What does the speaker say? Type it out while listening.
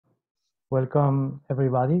Welcome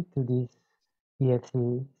everybody to this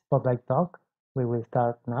EFC Spotlight Talk. We will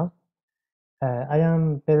start now. I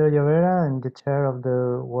am Pedro Llovera. I'm the chair of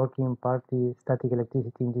the Working Party Static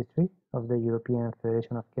Electricity Industry of the European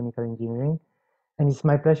Federation of Chemical Engineering. And it's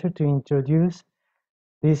my pleasure to introduce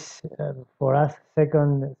this, for us,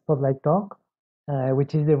 second Spotlight Talk,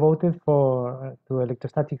 which is devoted to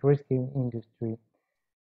electrostatic risk in industry.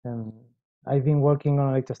 I've been working on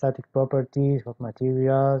electrostatic properties of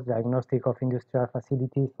materials, diagnostic of industrial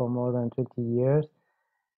facilities for more than 20 years.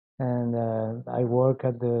 And I work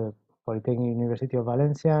at the Polytechnic University of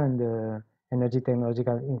Valencia and the Energy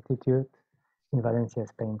Technological Institute in Valencia,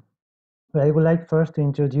 Spain. But I would like first to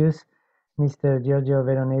introduce Mr. Giorgio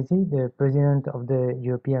Veronesi, the president of the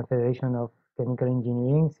European Federation of Chemical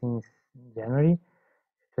Engineering since January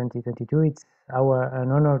 2022. It's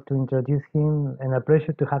an honor to introduce him and a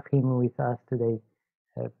pleasure to have him with us today.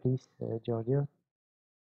 Please, Giorgio.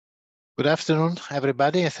 Good afternoon,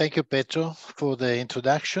 everybody, and thank you, Pedro, for the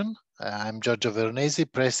introduction. I'm Giorgio Veronesi,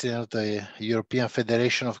 president of the European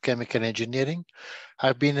Federation of Chemical Engineering.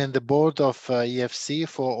 I've been in the board of EFC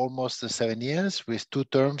for almost 7 years, with 2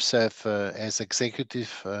 terms as executive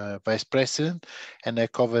vice president, and I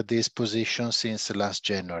covered this position since last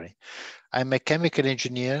January. I'm a chemical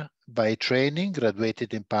engineer by training,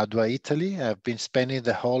 graduated in Padua, Italy. I've been spending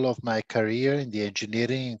the whole of my career in the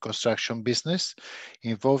engineering and construction business,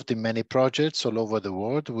 involved in many projects all over the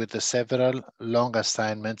world with several long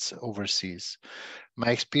assignments overseas.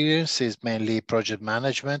 My experience is mainly project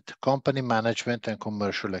management, company management, and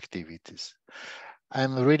commercial activities.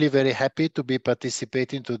 I'm really very happy to be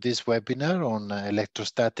participating to this webinar on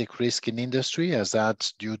electrostatic risk in industry as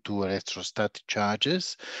that's due to electrostatic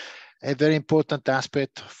charges, a very important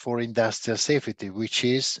aspect for industrial safety, which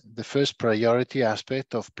is the first priority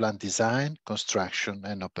aspect of plant design, construction,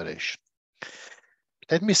 and operation.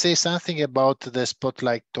 Let me say something about the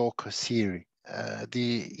Spotlight Talk series.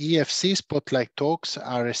 The EFC Spotlight Talks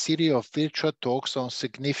are a series of virtual talks on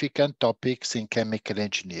significant topics in chemical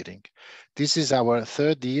engineering. This is our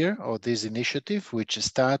 3rd year of this initiative, which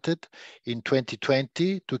started in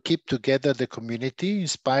 2020 to keep together the community in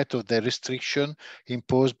spite of the restriction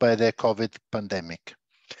imposed by the COVID pandemic.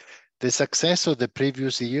 The success of the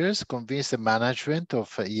previous years convinced the management of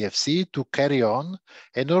EFC to carry on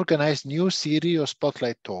and organize new series of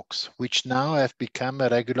Spotlight Talks, which now have become a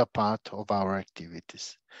regular part of our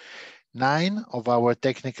activities. 9 of our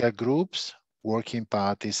technical groups, working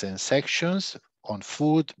parties and sections on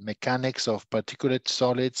food, mechanics of particulate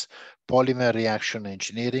solids, polymer reaction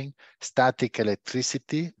engineering, static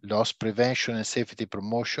electricity, loss prevention and safety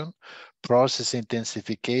promotion, process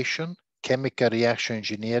intensification, chemical reaction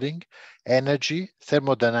engineering, energy,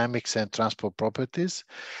 thermodynamics and transport properties,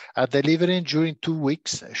 are delivering during 2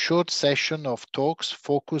 weeks a short session of talks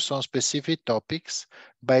focused on specific topics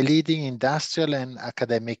by leading industrial and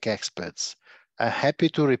academic experts. I'm happy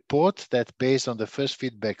to report that based on the first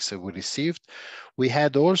feedbacks we received, we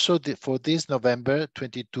had also for this November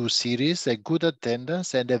 22 series a good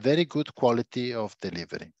attendance and a very good quality of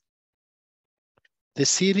delivery. The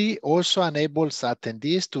series also enables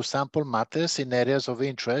attendees to sample matters in areas of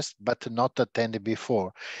interest but not attended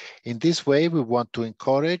before. In this way, we want to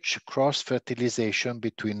encourage cross-fertilization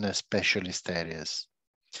between specialist areas.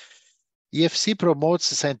 EFC promotes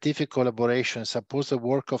scientific collaboration and supports the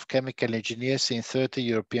work of chemical engineers in 30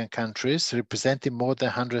 European countries, representing more than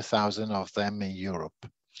 100,000 of them in Europe.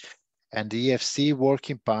 And the EFC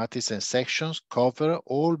working parties and sections cover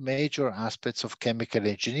all major aspects of chemical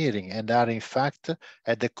engineering and are in fact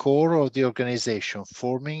at the core of the organization,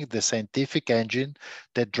 forming the scientific engine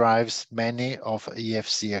that drives many of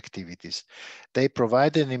EFC activities. They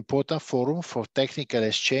provide an important forum for technical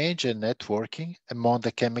exchange and networking among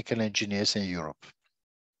the chemical engineers in Europe.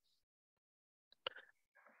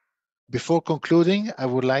 Before concluding, I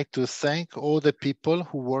would like to thank all the people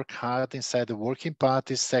who work hard inside the working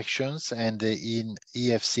parties sections and the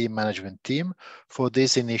EFC management team for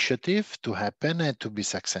this initiative to happen and to be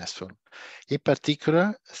successful. In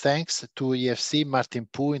particular, thanks to EFC Martin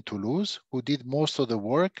Pou in Toulouse, who did most of the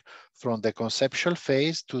work from the conceptual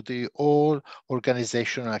phase to the all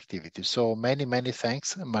organizational activities. So many, many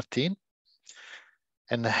thanks, Martin.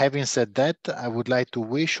 And having said that, I would like to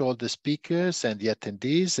wish all the speakers and the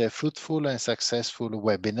attendees a fruitful and successful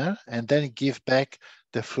webinar, and then give back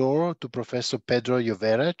the floor to Professor Pedro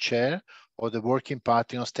Llovera, Chair of the Working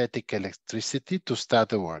Party on Static Electricity, to start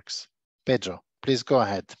the works. Pedro, please go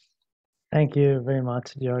ahead. Thank you very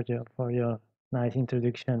much, Giorgio, for your nice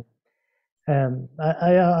introduction.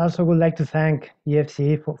 I also would like to thank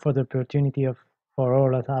EFC for the opportunity for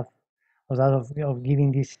all of us of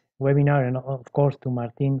giving this webinar, and of course to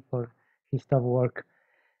Martin for his top work,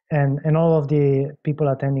 and all of the people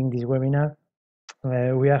attending this webinar.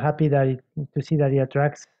 We are happy to see that it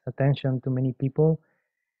attracts attention to many people,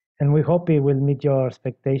 and we hope it will meet your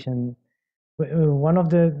expectation. One of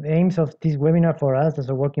the aims of this webinar for us as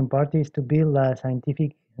a working party is to build a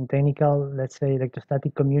scientific and technical, let's say,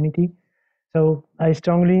 electrostatic community. So I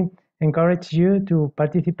strongly encourage you to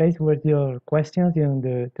participate with your questions during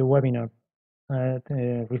the webinar.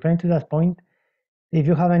 Referring to that point, if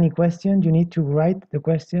you have any questions, you need to write the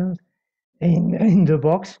questions in the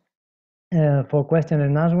box for question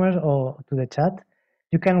and answers or to the chat.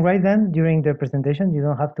 You can write them during the presentation. You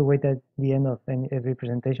don't have to wait at the end of every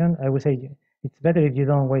presentation. I would say it's better if you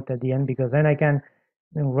don't wait at the end, because then I can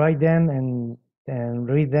write them and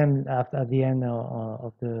read them at the end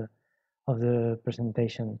of the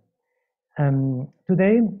presentation.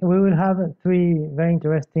 Today we will have three very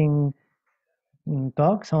interesting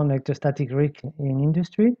talks on electrostatic risk in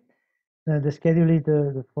industry. The schedule is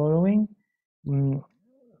the following.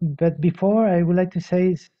 But before, I would like to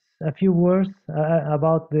say a few words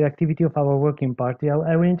about the activity of our working party.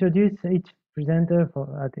 I will introduce each presenter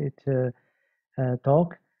at each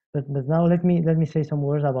talk, but now let me say some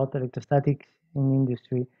words about electrostatics in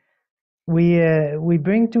industry. We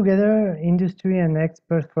bring together industry and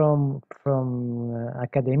experts from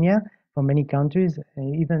academia from many countries,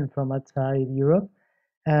 even from outside Europe,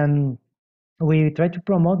 and we try to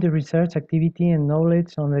promote the research activity and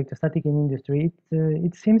knowledge on electrostatic in industry.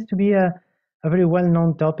 It seems to be a very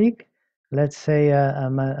well-known topic, let's say a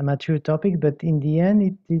mature topic, but in the end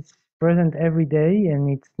it is present every day and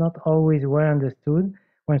it's not always well understood.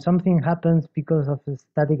 When something happens because of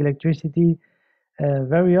static electricity,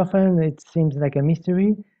 very often it seems like a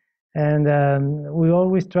mystery, and we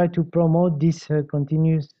always try to promote this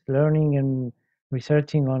continuous learning and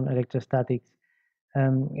researching on electrostatics.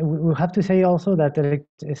 We have to say also that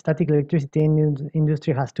static electricity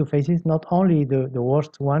industry has two phases, not only the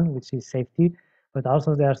worst one, which is safety, but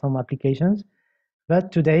also there are some applications.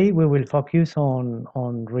 But today we will focus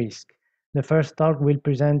on risk. The first talk will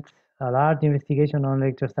present a large investigation on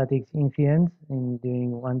electrostatics incidents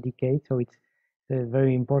during 1 decade, so it's a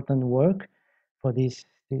very important work for this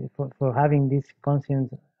for having this conscience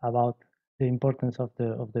about the importance of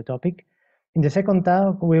the topic. In the second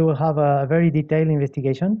talk, we will have a very detailed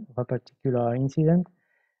investigation of a particular incident.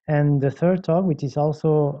 And the third talk, which is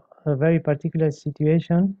also a very particular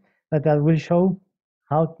situation, that will show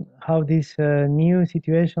how this new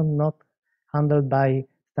situation, not handled by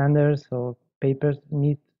standards or papers,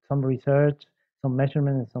 need some research, some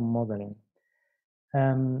measurement, and some modeling.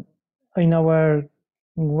 In our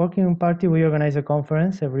working party, we organize a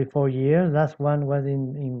conference every 4 years. Last one was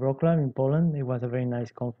in Wrocław, in Poland. It was a very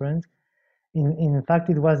nice conference. In fact,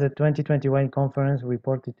 it was a 2021 conference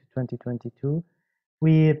reported to 2022.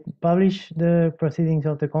 We publish the proceedings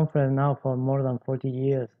of the conference now for more than 40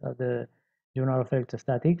 years at the Journal of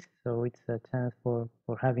Electrostatics, so it's a chance for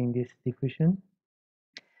having this diffusion.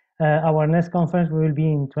 Our next conference will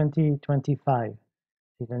be in 2025,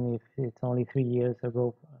 even if it's only 3 years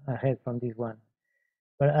ago ahead from this one.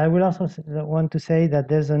 But I will also want to say that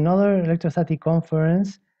there's another electrostatic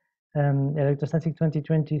conference, Electrostatic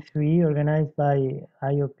 2023, organized by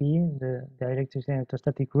IOP, the Electricity and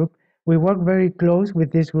Electrostatic Group. We work very close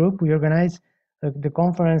with this group. We organize the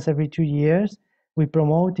conference every 2 years. We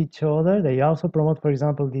promote each other. They also promote, for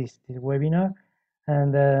example, this webinar.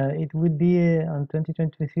 And it would be on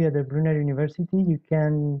 2023 at the Brunner University. You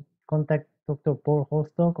can contact Dr. Paul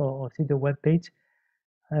Hostock or see the webpage.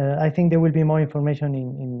 I think there will be more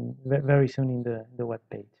information very soon in the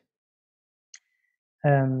webpage.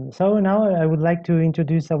 So now I would like to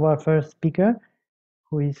introduce our first speaker,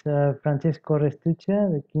 who is Francesco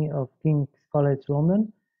Restuccia, the King of King's College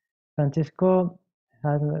London. Francesco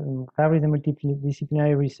has carried a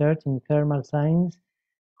multidisciplinary research in thermal science,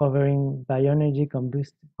 covering bioenergy,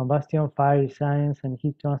 combustion, fire science, and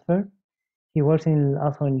heat transfer. He works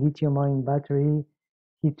also in lithium-ion battery,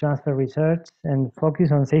 heat transfer research, and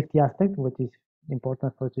focus on safety aspects, which is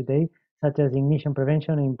important for today, such as ignition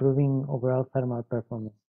prevention and improving overall thermal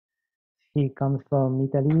performance. He comes from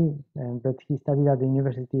Italy, but he studied at the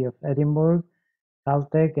University of Edinburgh,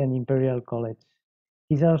 Caltech, and Imperial College.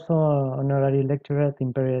 He's also an honorary lecturer at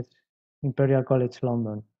Imperial College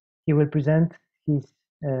London. He will present his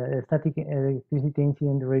static electricity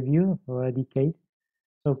incident review for a decade.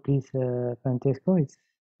 So please, Francesco, it's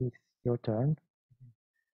your turn.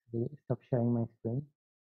 Stop sharing my screen.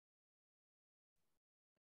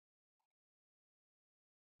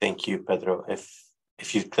 Thank you, Pedro.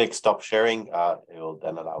 If you click stop sharing, it will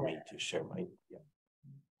then allow me to share my.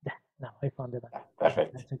 No, I found it.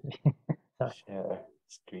 Perfect. Okay. Sorry. Share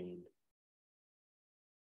screen.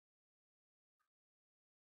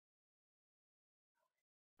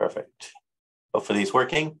 Perfect. Hopefully it's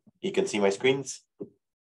working. You can see my screens.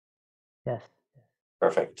 Yes.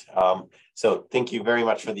 Perfect. So thank you very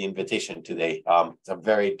much for the invitation today. It's a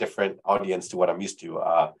very different audience to what I'm used to.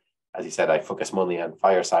 As you said, I focus mainly on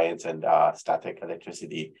fire science, and static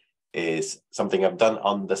electricity is something I've done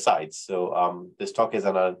on the side. So this talk is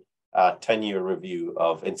on a 10-year review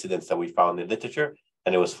of incidents that we found in literature,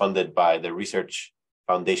 and it was funded by the Research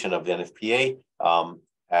Foundation of the NFPA.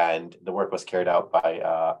 And the work was carried out by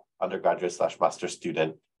undergraduate/master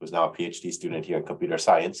student who's now a PhD student here in computer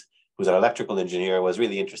science, who's an electrical engineer, was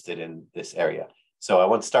really interested in this area. So I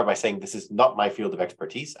want to start by saying this is not my field of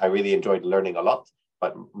expertise. I really enjoyed learning a lot,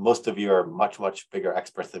 but most of you are much, much bigger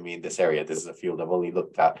experts than me in this area. This is a field I've only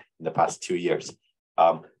looked at in the past 2 years.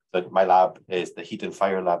 So my lab is the Heat and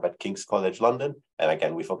Fire Lab at King's College London. And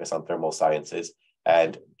again, we focus on thermal sciences.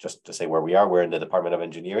 And just to say where we are, we're in the Department of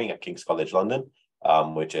Engineering at King's College London,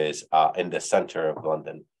 which is in the center of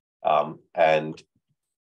London. And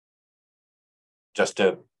just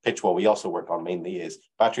to pitch what we also work on mainly is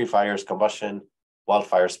battery fires, combustion,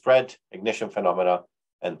 wildfire spread, ignition phenomena,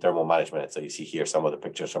 and thermal management. So you see here some of the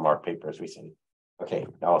pictures from our papers recently. Okay,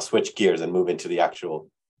 now I'll switch gears and move into the actual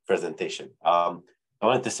presentation. I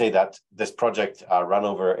wanted to say that this project ran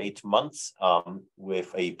over 8 months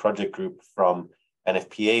with a project group from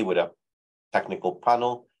NFPA with a technical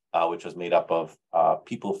panel, which was made up of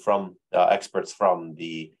people from experts from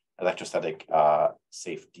the electrostatic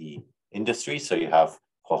safety industry. So you have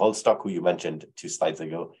Holstock, who you mentioned 2 slides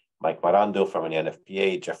ago, Mike Marando from the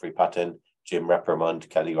NFPA, Jeffrey Patton, Jim Reppermund,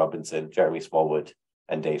 Kelly Robinson, Jeremy Smallwood,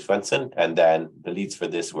 and Dave Swenson. And then the leads for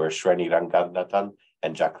this were Shreni Ranganathan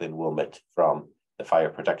and Jacqueline Wilmot from the Fire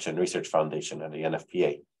Protection Research Foundation and the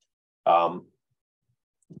NFPA.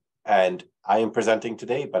 And I am presenting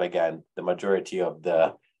today, but again, the majority of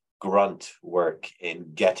the grunt work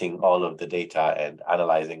in getting all of the data and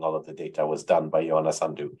analyzing all of the data was done by Joanna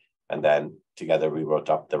Sandu. And then together we wrote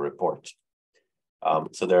up the report.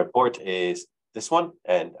 So the report is this one,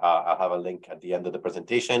 and I'll have a link at the end of the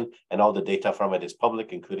presentation, and all the data from it is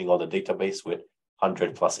public, including all the database with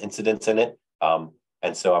 100+ incidents in it.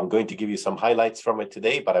 And so I'm going to give you some highlights from it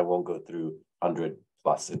today, but I won't go through 100+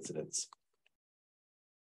 incidents.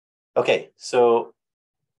 Okay, so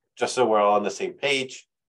just so we're all on the same page,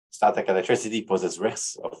 static electricity poses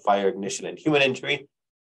risks of fire ignition and human injury.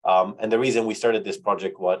 And the reason we started this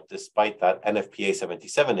project was, despite that NFPA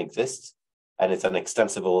 77 exists, and it's an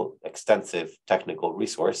extensive technical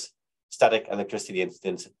resource, static electricity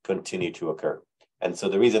incidents continue to occur. And so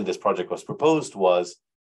the reason this project was proposed was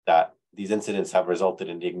that these incidents have resulted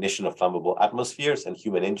in the ignition of flammable atmospheres and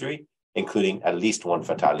human injury, including at least 1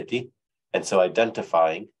 fatality. And so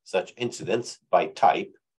identifying such incidents by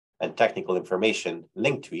type and technical information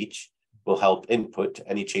linked to each will help input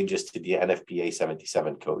any changes to the NFPA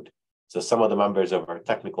 77 code. So some of the members of our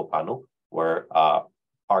technical panel were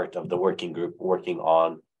part of the working group working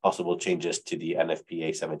on possible changes to the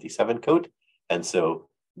NFPA 77 code. And so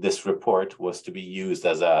this report was to be used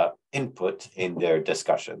as an input in their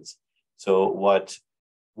discussions. So what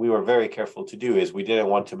we were very careful to do is we didn't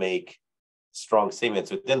want to make strong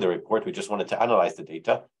statements within the report. We just wanted to analyze the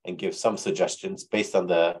data and give some suggestions based on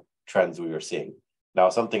the trends we were seeing. Now,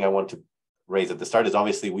 something I want to raise at the start is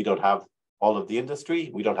obviously we don't have all of the industry.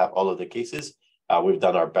 We don't have all of the cases. We've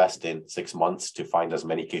done our best in 6 months to find as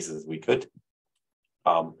many cases as we could.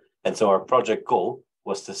 And so our project goal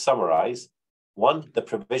was to summarize, 1, the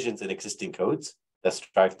provisions in existing codes that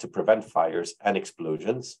strive to prevent fires and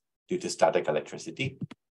explosions due to static electricity.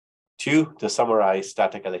 2, to summarize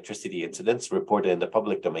static electricity incidents reported in the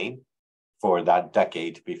public domain for that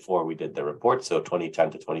decade before we did the report, so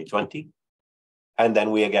 2010 to 2020. And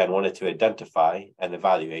then we again wanted to identify and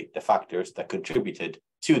evaluate the factors that contributed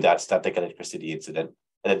to that static electricity incident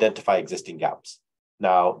and identify existing gaps.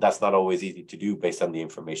 Now, that's not always easy to do based on the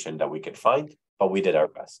information that we could find, but we did our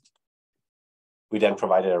best. We then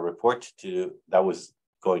provided a report that was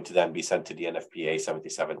going to then be sent to the NFPA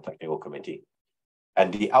 77 Technical Committee.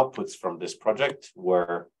 And the outputs from this project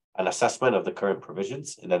were an assessment of the current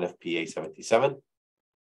provisions in NFPA 77,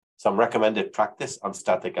 some recommended practice on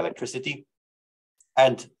static electricity,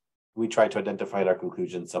 and we tried to identify in our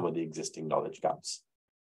conclusions some of the existing knowledge gaps.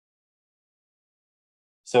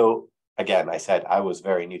 So again, I said I was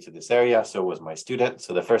very new to this area, so was my student.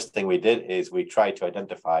 So the first thing we did is we tried to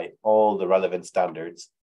identify all the relevant standards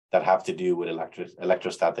that have to do with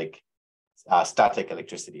electrostatic, static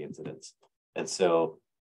electricity incidents. And so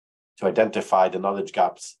to identify the knowledge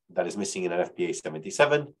gaps that is missing in NFPA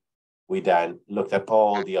 77, we then looked at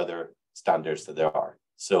all the other standards that there are.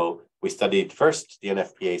 So we studied first the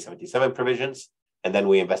NFPA 77 provisions, And then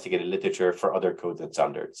we investigated literature for other codes and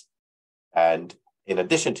standards. And in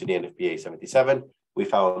addition to the NFPA 77, we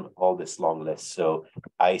found all this long list. So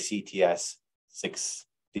ICTS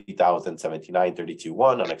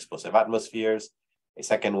 60,079.32.1 on explosive atmospheres, a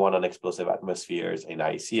second one on explosive atmospheres, an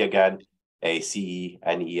IEC again, a CE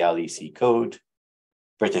and ELEC code,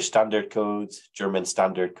 British standard codes, German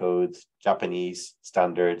standard codes, Japanese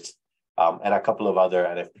standards, and a couple of other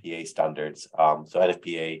NFPA standards. So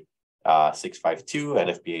NFPA 652,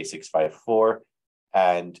 NFPA 654,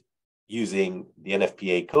 and using the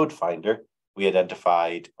NFPA code finder, we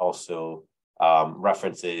identified also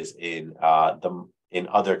references in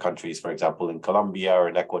other countries, for example, in Colombia or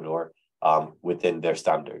in Ecuador, within their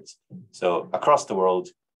standards. So across the world,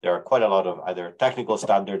 there are quite a lot of either technical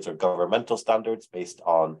standards or governmental standards based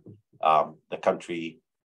on the country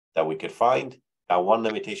that we could find. Now, one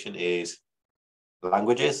limitation is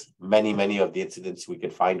languages. Many of the incidents we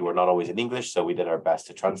could find were not always in English, so we did our best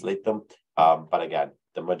to translate them. But again,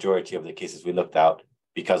 the majority of the cases we looked at,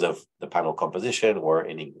 because of the panel composition, were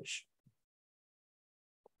in English.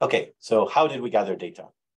 Okay, so how did we gather data?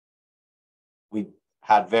 We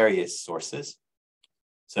had various sources.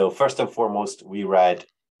 So first and foremost, we read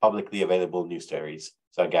publicly available news stories.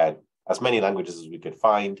 So again, as many languages as we could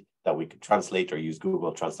find that we could translate, or use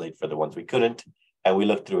Google Translate for the ones we couldn't. And we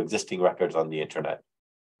looked through existing records on the internet.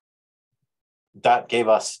 That gave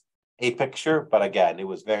us a picture, but again, it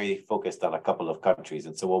was very focused on a couple of countries.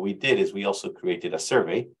 And so what we did is we also created a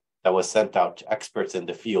survey that was sent out to experts in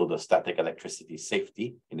the field of static electricity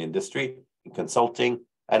safety in industry, in consulting,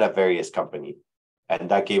 and at various companies. And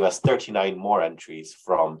that gave us 39 more entries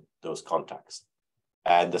from those contacts.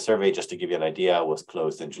 And the survey, just to give you an idea, was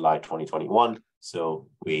closed in July 2021. So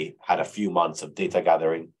we had a few months of data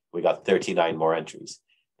gathering. We got 39 more entries.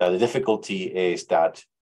 Now, the difficulty is that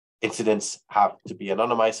incidents have to be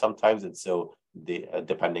anonymized sometimes. And so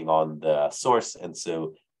depending on the source. And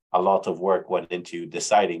so a lot of work went into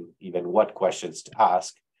deciding even what questions to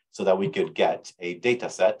ask so that we could get a data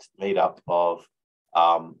set made up of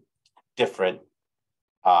different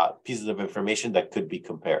pieces of information that could be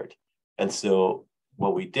compared. And so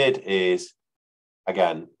what we did is,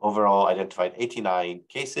 again, overall identified 89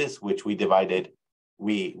 cases, which we divided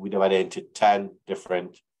into 10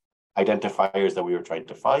 different identifiers that we were trying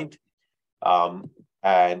to find.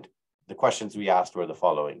 And the questions we asked were the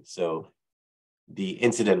following. So the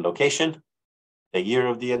incident location, the year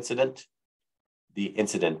of the incident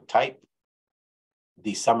type,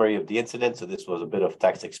 the summary of the incident. So this was a bit of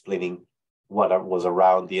text explaining what was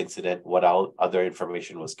around the incident, what other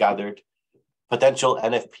information was gathered, potential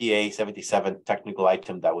NFPA 77 technical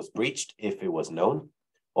item that was breached if it was known,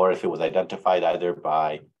 or if it was identified either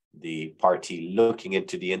by the party looking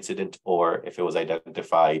into the incident, or if it was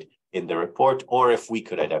identified in the report, or if we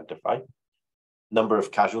could identify, number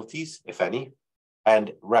of casualties, if any,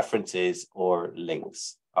 and references or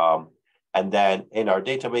links. And then in our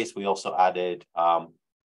database, we also added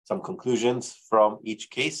some conclusions from each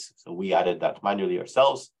case. So we added that manually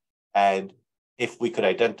ourselves. And if we could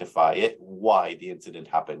identify it, why the incident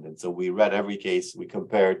happened. And so we read every case, we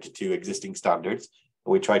compared to existing standards,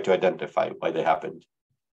 and we tried to identify why they happened.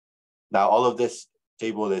 Now, all of this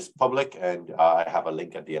table is public, and I have a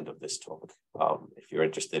link at the end of this talk if you're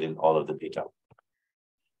interested in all of the data.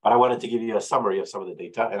 But I wanted to give you a summary of some of the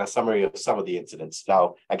data and a summary of some of the incidents.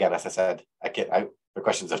 Now, again, as I said, for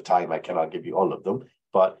questions of time, I cannot give you all of them,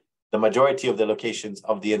 but the majority of the locations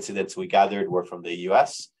of the incidents we gathered were from the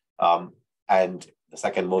US, and the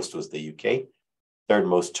second most was the UK, third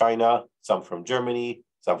most China, some from Germany,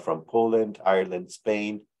 some from Poland, Ireland,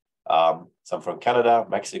 Spain, some from Canada,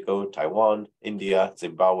 Mexico, Taiwan, India,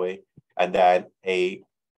 Zimbabwe, and then a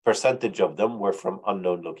percentage of them were from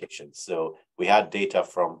unknown locations. So we had data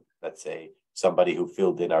from, let's say, somebody who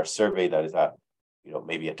filled in our survey that is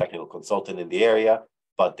maybe a technical consultant in the area,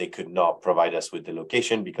 but they could not provide us with the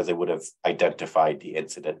location because they would have identified the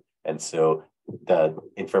incident. And so the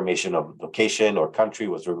information of location or country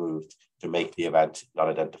was removed to make the event not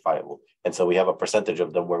identifiable. And so we have a percentage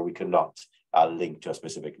of them where we could not link to a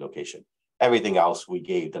specific location. Everything else, we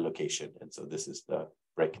gave the location. And so this is the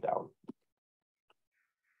breakdown.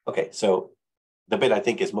 Okay, so the bit I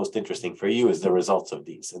think is most interesting for you is the results of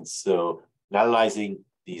these. And so analyzing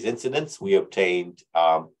these incidents, we obtained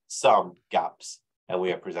some gaps and we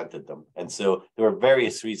have presented them. And so there were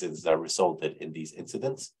various reasons that resulted in these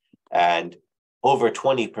incidents. And over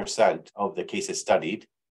 20% of the cases studied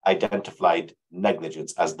identified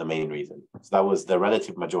negligence as the main reason. So that was the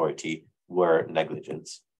relative majority were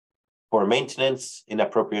negligence. Poor maintenance,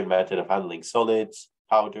 inappropriate method of handling solids,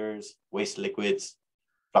 powders, waste liquids,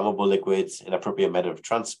 flammable liquids, inappropriate method of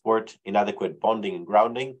transport, inadequate bonding and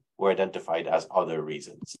grounding were identified as other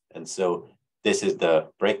reasons. And so this is the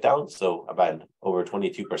breakdown. So about over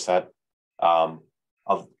 22%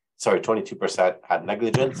 22% had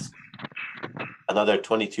negligence. Another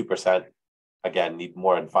 22%, again, need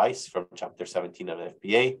more advice from Chapter 17 of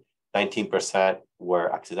FPA. 19%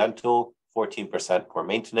 were accidental, 14% poor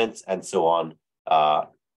maintenance, and so on,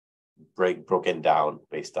 broken down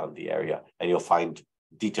based on the area. And you'll find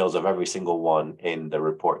details of every single one in the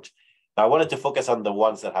report. Now, I wanted to focus on the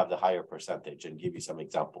ones that have the higher percentage and give you some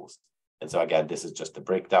examples. And so again, this is just a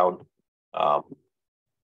breakdown.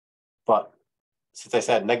 But since I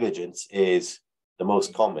said negligence is the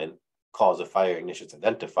most common cause of fire ignitions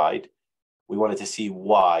identified, we wanted to see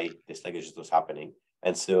why this negligence was happening.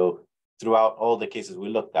 And so throughout all the cases we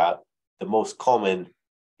looked at, the most common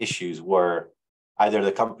issues were either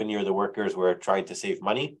the company or the workers were trying to save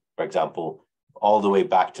money, for example, all the way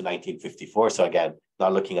back to 1954. So again,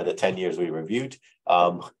 not looking at the 10 years we reviewed,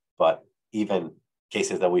 but even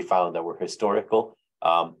cases that we found that were historical,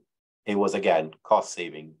 it was, again, cost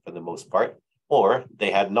saving for the most part, or they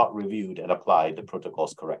had not reviewed and applied the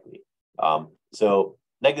protocols correctly. So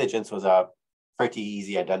negligence was a pretty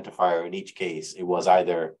easy identifier in each case. It was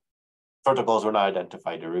either protocols were not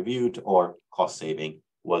identified or reviewed, or cost saving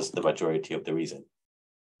was the majority of the reason.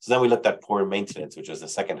 So then we looked at poor maintenance, which was the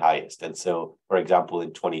second highest. And so, for example,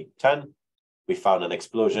 in 2010, we found an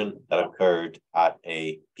explosion that occurred at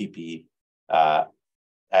a PP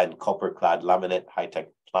and copper-clad laminate high-tech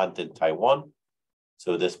plant in Taiwan.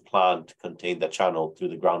 So this plant contained a channel through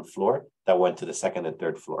the ground floor that went to the second and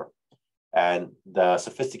third floor. And the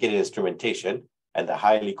sophisticated instrumentation and the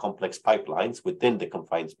highly complex pipelines within the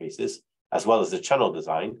confined spaces, as well as the channel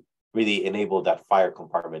design, really enabled that fire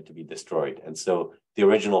compartment to be destroyed. And so the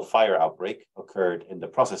original fire outbreak occurred in the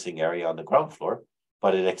processing area on the ground floor,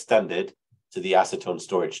 but it extended to the acetone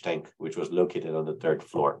storage tank, which was located on the third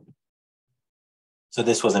floor. So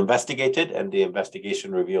this was investigated, and the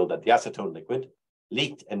investigation revealed that the acetone liquid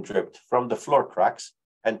leaked and dripped from the floor cracks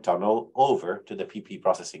and tunnel over to the PP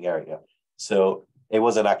processing area. So it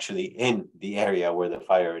wasn't actually in the area where the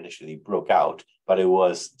fire initially broke out, but it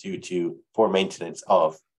was due to poor maintenance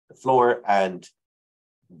of the floor and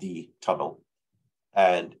the tunnel.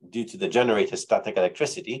 And due to the generated static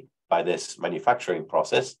electricity by this manufacturing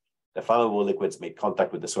process, the flammable liquids made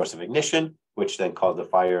contact with the source of ignition, which then caused a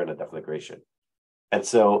fire and a deflagration. And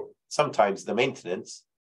so sometimes the maintenance,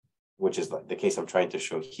 which is like the case I'm trying to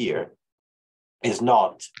show here, is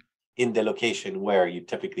not in the location where you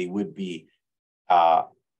typically would be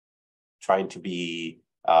trying to be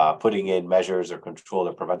putting in measures or control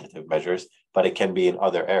or preventative measures, but it can be in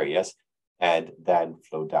other areas and then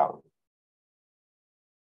flow down.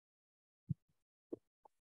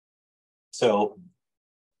 So,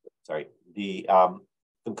 the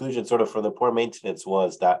conclusion sort of for the poor maintenance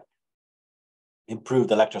was that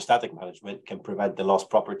improved electrostatic management can prevent the lost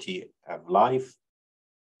property of life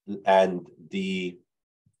and the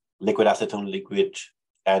liquid acetone leakage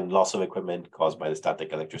and loss of equipment caused by the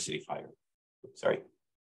static electricity fire. Sorry.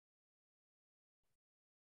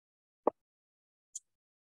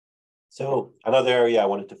 So another area I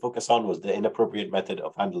wanted to focus on was the inappropriate method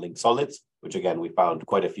of handling solids, which again, we found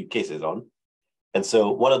quite a few cases on. And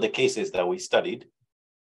so one of the cases that we studied,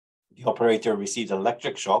 the operator received an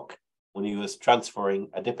electric shock when he was transferring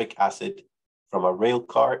adipic acid from a rail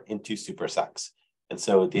car into super sacks. And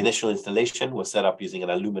so the initial installation was set up using an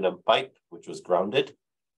aluminum pipe, which was grounded,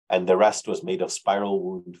 and the rest was made of spiral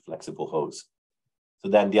wound flexible hose. So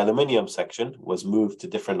then the aluminum section was moved to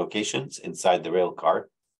different locations inside the rail car,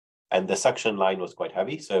 and the suction line was quite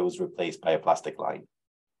heavy, so it was replaced by a plastic line.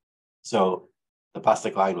 So the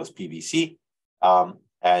plastic line was PVC,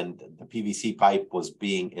 and the PVC pipe was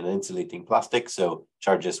being an insulating plastic, so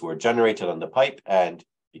charges were generated on the pipe, and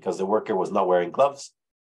because the worker was not wearing gloves,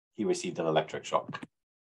 he received an electric shock.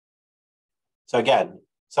 So again,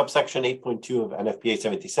 subsection 8.2 of NFPA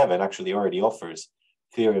 77 actually already offers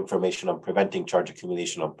clear information on preventing charge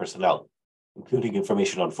accumulation on personnel, including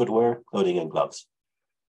information on footwear, clothing, and gloves.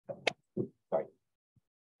 Sorry.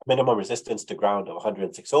 Minimum resistance to ground of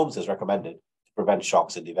 106 ohms is recommended to prevent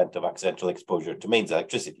shocks in the event of accidental exposure to mains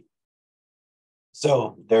electricity.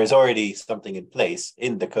 So there is already something in place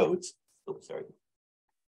in the codes.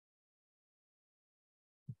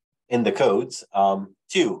 In the codes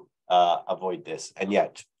to avoid this, and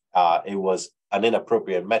yet it was an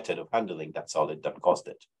inappropriate method of handling that solid that caused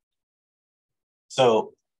it.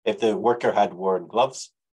 So if the worker had worn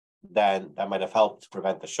gloves, then that might have helped to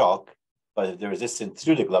prevent the shock, but if the resistance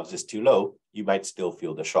through the gloves is too low, you might still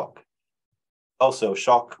feel the shock. Also,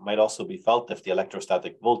 shock might also be felt if the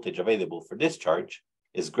electrostatic voltage available for discharge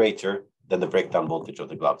is greater than the breakdown voltage of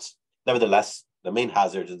the gloves. Nevertheless, the main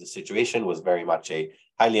hazard in the situation was very much a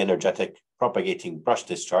highly energetic propagating brush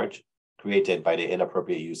discharge created by the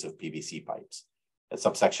inappropriate use of PVC pipes. And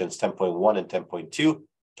subsections 10.1 and 10.2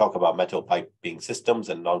 talk about metal piping systems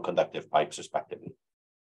and non-conductive pipes, respectively.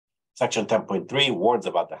 Section 10.3 warns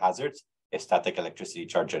about the hazards of static electricity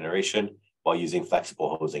charge generation while using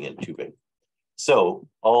flexible hosing and tubing. So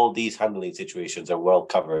all these handling situations are well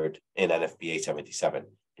covered in NFPA 77.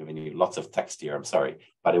 Giving you lots of text here, I'm sorry,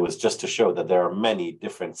 but it was just to show that there are many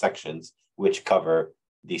different sections which cover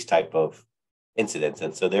these type of incidents,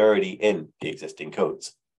 and so they're already in the existing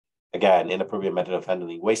codes. Again, inappropriate method of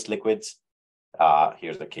handling waste liquids.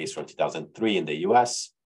 Here's a case from 2003 in the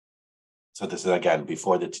US. So this is again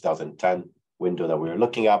before the 2010 window that we were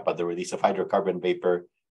looking at, but the release of hydrocarbon vapor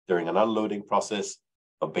during an unloading process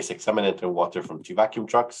of basic cement and water from 2 vacuum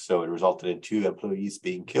trucks. So it resulted in 2 employees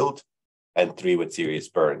being killed and 3 with serious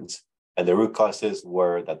burns. And the root causes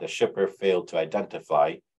were that the shipper failed to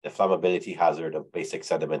identify the flammability hazard of basic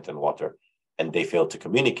sediment and water, and they failed to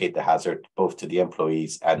communicate the hazard both to the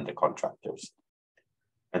employees and the contractors.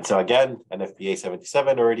 And so again, NFPA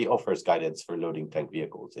 77 already offers guidance for loading tank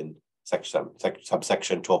vehicles in subsection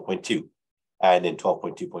 12.2 and in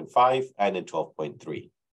 12.2.5 and in 12.3.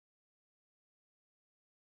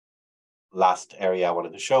 Last area I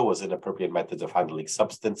wanted to show was inappropriate methods of handling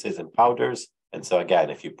substances and powders. And so again,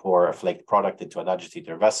 if you pour a flaked product into an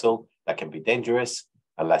agitator vessel, that can be dangerous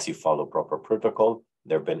unless you follow proper protocol.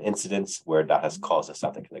 There have been incidents where that has caused a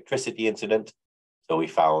static electricity incident. So we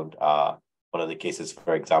found one of the cases,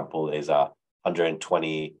 for example, is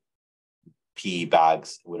 120 PE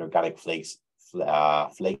bags with organic flakes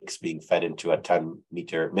being fed into a 10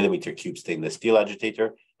 millimeter cube stainless steel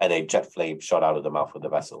agitator, and a jet flame shot out of the mouth of the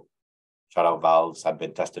vessel. Shutout valves had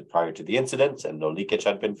been tested prior to the incident and no leakage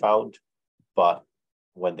had been found. But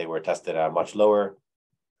when they were tested at a much lower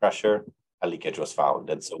pressure, a leakage was found.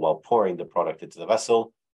 And so while pouring the product into the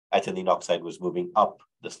vessel, ethylene oxide was moving up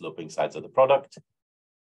the sloping sides of the product.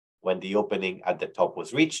 When the opening at the top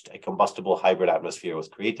was reached, a combustible hybrid atmosphere was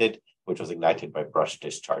created, which was ignited by brush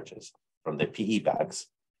discharges from the PE bags.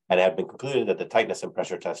 And it had been concluded that the tightness and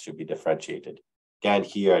pressure test should be differentiated. Again,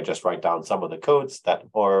 here I just write down some of the codes that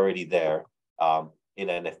are already there in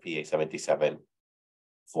NFPA 77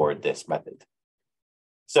 for this method.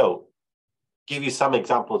 So, give you some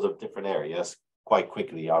examples of different areas quite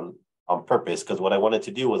quickly on purpose, because what I wanted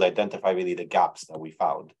to do was identify really the gaps that we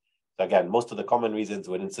found. So again, most of the common reasons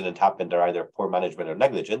when incident happened are either poor management or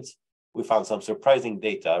negligence. We found some surprising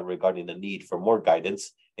data regarding the need for more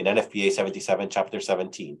guidance in NFPA 77, Chapter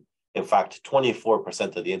 17. In fact,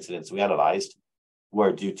 24% of the incidents we analyzed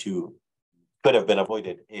were could have been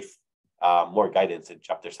avoided if more guidance in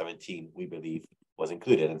Chapter 17, we believe, was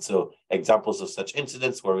included. And so examples of such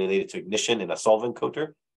incidents were related to ignition in a solvent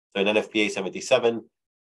coater. So in NFPA 77,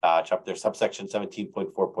 chapter subsection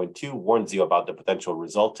 17.4.2 warns you about the potential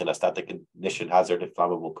result in a static ignition hazard if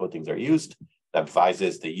flammable coatings are used. It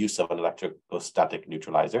advises the use of an electrostatic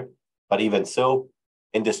neutralizer. But even so,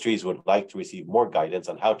 industries would like to receive more guidance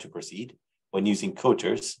on how to proceed when using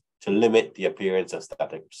coaters to limit the appearance of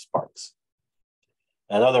static sparks.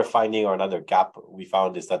 Another finding or another gap we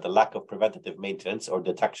found is that the lack of preventative maintenance or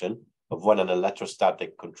detection of when an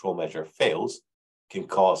electrostatic control measure fails can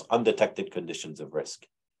cause undetected conditions of risk.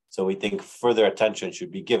 So we think further attention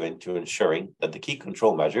should be given to ensuring that the key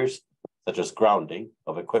control measures, such as grounding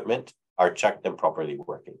of equipment, are checked and properly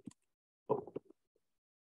working.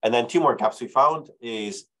 And then 2 more gaps we found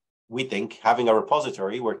is, we think having a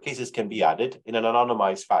repository where cases can be added in an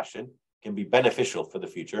anonymized fashion can be beneficial for the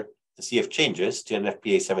future to see if changes to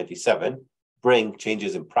NFPA 77 bring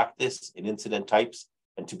changes in practice, in incident types,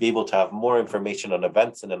 and to be able to have more information on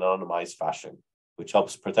events in an anonymized fashion, which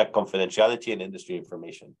helps protect confidentiality and industry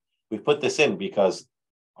information. We put this in because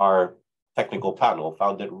our technical panel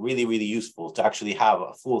found it really, really useful to actually have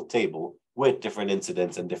a full table with different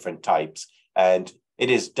incidents and different types. And it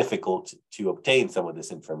is difficult to obtain some of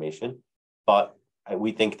this information, but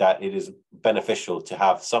we think that it is beneficial to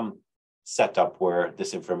have some setup where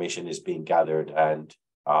this information is being gathered and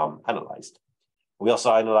analyzed. We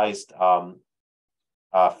also analyzed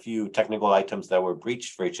a few technical items that were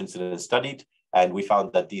breached for each incident studied, and we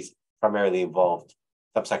found that these primarily involved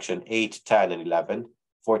subsection 8, 10, and 11,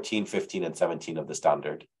 14, 15, and 17 of the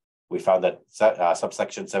standard. We found that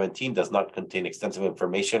subsection 17 does not contain extensive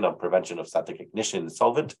information on prevention of static ignition in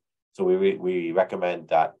solvent. So we recommend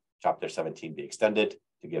that chapter 17 be extended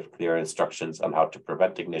to give clear instructions on how to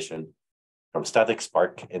prevent ignition from static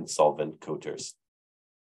spark in solvent coaters.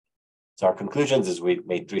 So our conclusions is we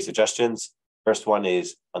made 3 suggestions. First one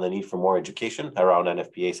is on the need for more education around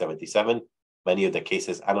NFPA 77. Many of the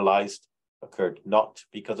cases analyzed occurred not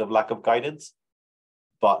because of lack of guidance,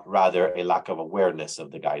 but rather a lack of awareness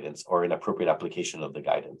of the guidance or inappropriate application of the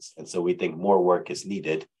guidance. And so we think more work is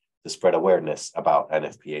needed to spread awareness about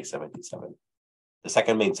NFPA 77. The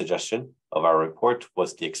second main suggestion of our report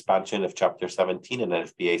was the expansion of Chapter 17 in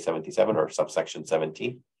NFPA 77 or subsection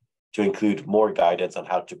 17 to include more guidance on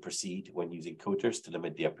how to proceed when using coaters to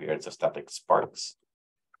limit the appearance of static sparks.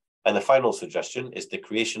 And the final suggestion is the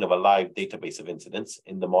creation of a live database of incidents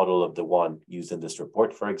in the model of the one used in this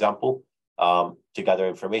report, for example, to gather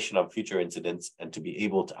information on future incidents and to be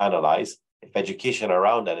able to analyze if education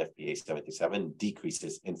around NFPA 77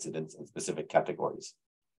 decreases incidents in specific categories.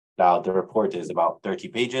 Now, the report is about 30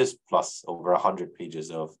 pages plus over 100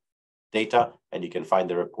 pages of data, and you can find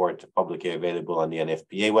the report publicly available on the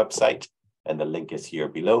NFPA website, and the link is here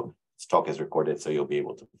below. This talk is recorded, so you'll be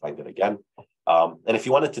able to find it again. And if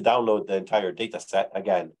you wanted to download the entire data set,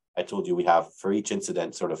 again, I told you we have for each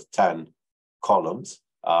incident sort of 10 columns,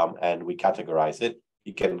 and we categorize it.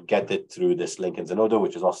 You can get it through this link in Zenodo,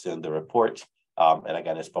 which is also in the report. And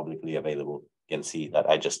again, it's publicly available. You can see that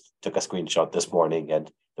I just took a screenshot this morning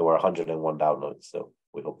and there were 101 downloads. So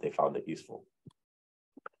we hope they found it useful.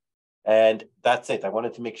 And that's it. I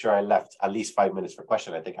wanted to make sure I left at least 5 minutes for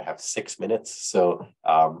question. I think I have 6 minutes. So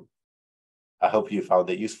I hope you found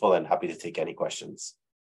it useful and happy to take any questions.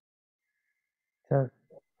 So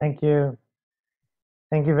thank you.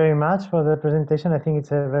 Thank you very much for the presentation. I think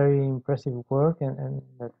it's a very impressive work and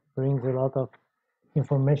that brings a lot of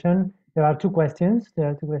information. There are 2 questions.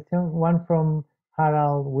 One from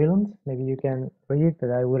Harald Wilms. Maybe you can read it,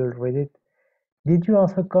 but I will read it. Did you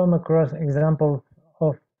also come across examples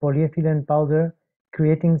of polyethylene powder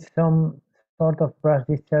creating some sort of brush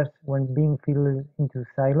discharge when being filled into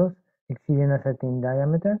silos exceeding a certain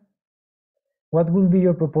diameter? What will be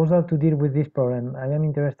your proposal to deal with this problem? I am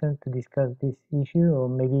interested to discuss this issue, or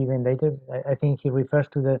maybe even later. I think he refers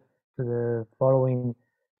to the following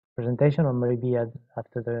presentation, or maybe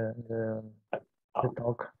after the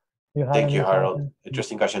talk. Thank you, Harold.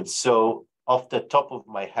 Interesting question. So off the top of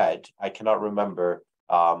my head, I cannot remember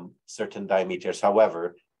certain diameters.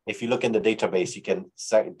 However, if you look in the database, you can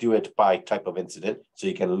do it by type of incident. So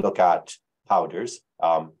you can look at powders,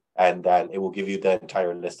 and then it will give you the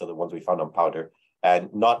entire list of the ones we found on powder. And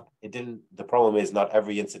the problem is not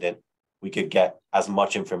every incident we could get as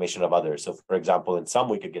much information of others. So for example, in some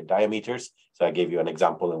we could get diameters. So I gave you an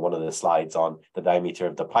example in one of the slides on the diameter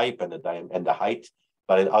of the pipe and the height.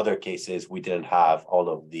 But in other cases, we didn't have all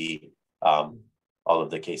of the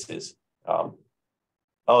cases.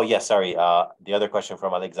 Oh, yes, sorry. The other question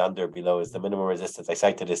from Alexander below is the minimum resistance I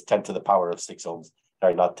cited is 10 to the power of 6 ohms.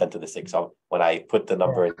 Sorry, not 10 to the 6 ohm. When I put the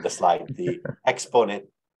number in the slide, the exponent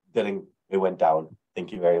it went down.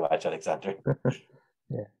 Thank you very much, Alexander.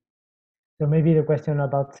 Yeah. So maybe the question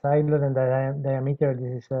about silos and diameter,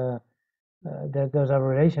 this is there's a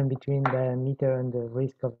relation between diameter and the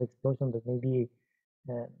risk of explosion, but maybe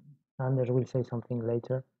Anders will say something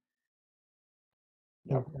later.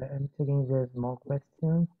 Yep. I'm checking the more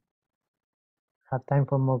questions. Have time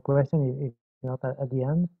for more questions, if not at the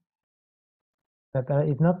end. But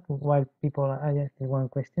if not, while people, I ask one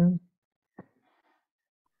question.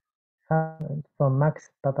 From Max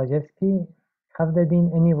Papajewski, have there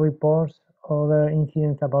been any reports or other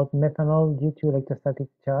incidents about methanol due to electrostatic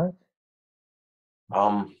charge?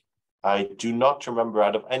 I do not remember,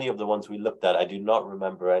 out of any of the ones we looked at, I do not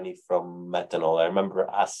remember any from methanol. I remember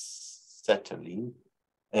acetylene.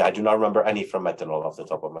 Yeah, I do not remember any from methanol off the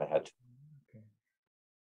top of my head. Okay.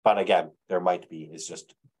 But again, there might be. It's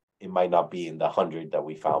just, it might not be in the 100 that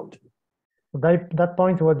we found. That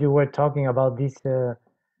point, what you were talking about, this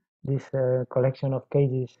collection of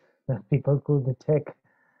cases that people could check,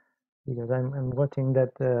 because I'm watching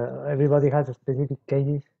that everybody has a specific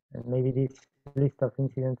cases, and maybe this list of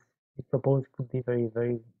incidents you proposed could be very,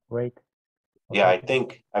 very great. Yeah,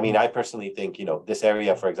 I personally think, this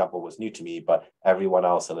area, for example, was new to me, but everyone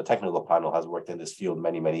else on the technical panel has worked in this field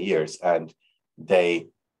many, many years. And they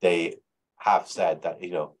have said that,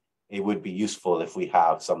 it would be useful if we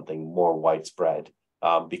have something more widespread,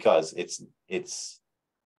 because it's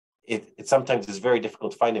sometimes it's very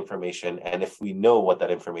difficult to find information. And if we know what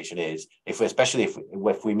that information is, especially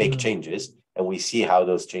if we make changes and we see how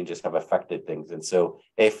those changes have affected things. And so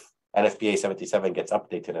if NFPA 77 gets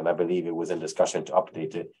updated, and I believe it was in discussion to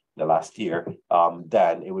update it in the last year,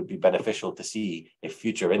 then it would be beneficial to see if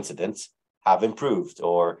future incidents have improved,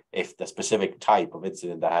 or if the specific type of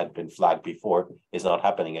incident that had been flagged before is not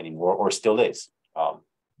happening anymore or still is.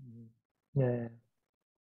 Yeah.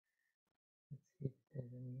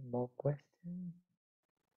 more questions?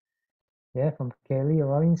 Yeah, from Kelly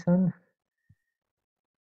Robinson.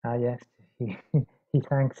 Ah, yes, he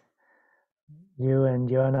thanks you and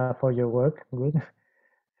Joanna for your work. Good,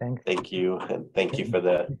 thanks. Thank you, and thank you for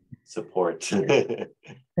the support.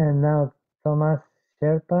 And now, Thomas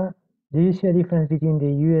Sherpa, do you see a difference between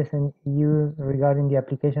the US and EU regarding the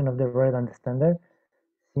application of the relevant standard?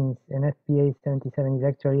 Since NFPA 77 is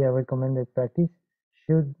actually a recommended practice,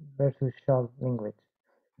 should versus shall language?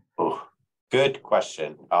 Oh, good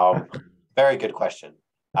question. Very good question.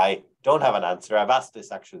 I don't have an answer. I've asked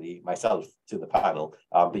this actually myself to the panel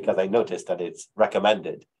because I noticed that it's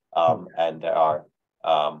recommended, and there are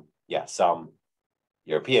some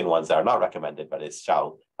European ones that are not recommended, but it's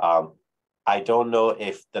shall. I don't know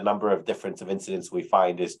if the number of difference of incidents we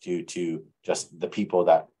find is due to just the people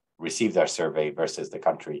that receive their survey versus the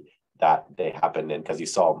country that they happen in, because you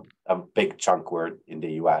saw a big chunk were in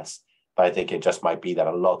the US. But I think it just might be that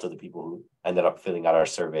a lot of the people who ended up filling out our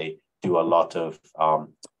survey do a lot of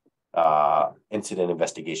incident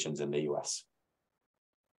investigations in the US.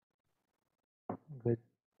 Good.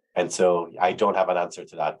 And so I don't have an answer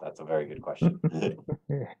to that. That's a very good question.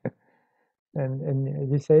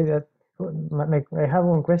 And you say that, I have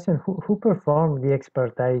one question. Who performed the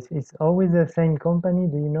expertise? It's always the same company,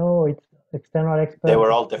 do you know? It's external experts? They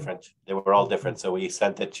were all different. They were all different. So we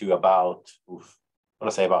sent it to about, I want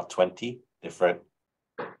to say about 20 different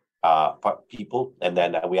people. And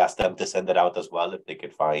then we asked them to send it out as well if they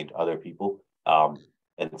could find other people.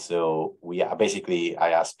 And so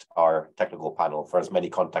I asked our technical panel for as many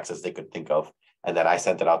contacts as they could think of. And then I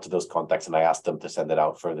sent it out to those contacts and I asked them to send it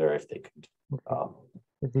out further if they could. Okay.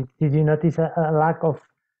 Did you notice a lack of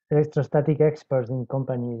electrostatic experts in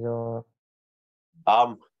companies, or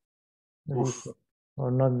not? It's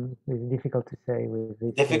difficult to say.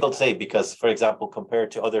 Difficult to say because, for example,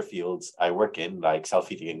 compared to other fields I work in, like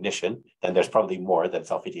self-heating ignition, then there's probably more than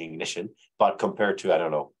self-heating ignition. But compared to, I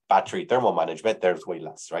don't know, battery thermal management, there's way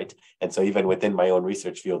less, right? And so even within my own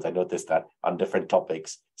research field, I noticed that on different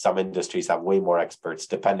topics, some industries have way more experts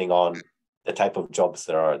depending on the type of jobs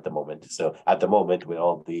there are at the moment. So at the moment, with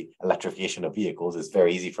all the electrification of vehicles, it's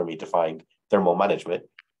very easy for me to find thermal management,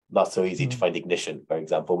 not so easy to find ignition, for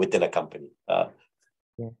example, within a company.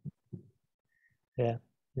 Yeah,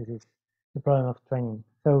 this is the problem of training.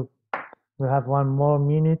 So we have one more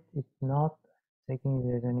minute. If not, checking if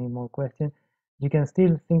there's any more questions. You can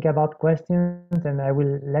still think about questions, and I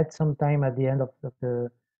will let some time at the end of the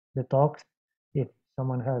talks if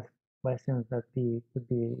someone has questions that could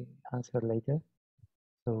be answered later.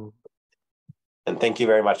 So. And thank you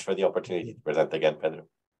very much for the opportunity to present again, Pedro.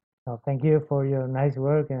 No, thank you for your nice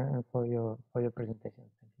work and for your presentation.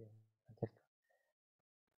 Thank you.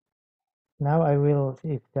 Now I will,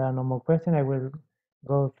 if there are no more questions, I will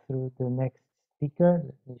go through the next speaker.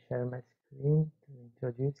 Let me share my screen to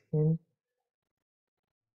introduce him.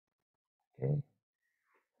 Okay.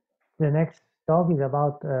 The next talk is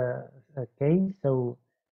about a case. So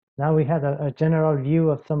now we had a general view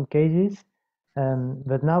of some cases,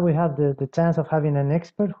 but now we have the chance of having an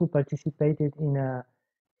expert who participated in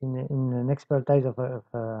an expertise of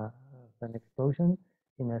an explosion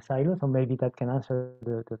in a silo. So maybe that can answer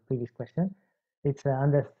the previous question. It's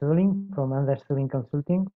Anders Thulling from Anders Thulling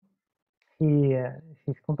Consulting.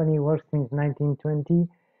 His company works since 1920,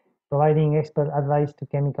 providing expert advice to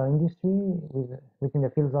chemical industry within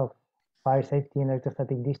the fields of fire safety and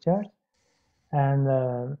electrostatic discharge,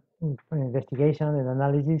 and investigation and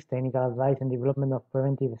analysis, technical advice, and development of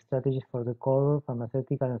preventive strategies for the coal,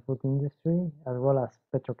 pharmaceutical, and food industry, as well as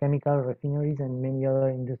petrochemical, refineries, and many other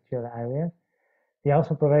industrial areas. They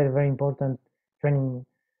also provide a very important training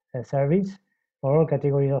service for all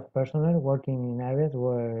categories of personnel working in areas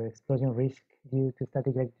where explosion risk due to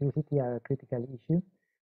static electricity are a critical issue.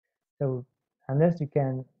 So, Anders, you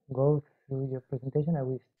can go through your presentation. I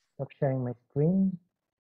will stop sharing my screen.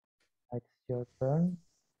 It's your turn.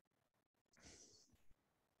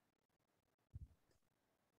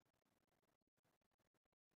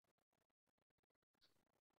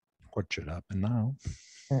 What should happen now?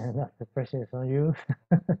 The pressure is on you.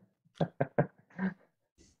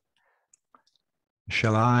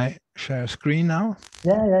 Shall I share screen now?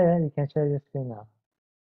 Yeah, you can share your screen now.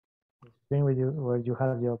 The screen where you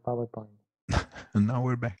have your PowerPoint. And now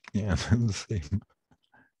we're back. Yeah, the same.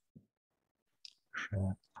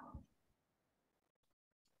 Share.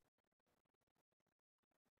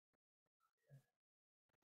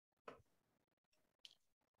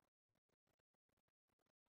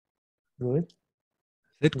 Good.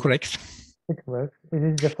 Is it correct? It works. Is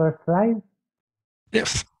this the first slide?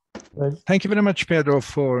 Yes. Good. Thank you very much, Pedro,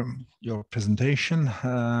 for your presentation.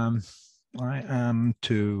 I am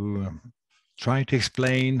to try to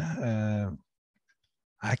explain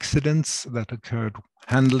accidents that occurred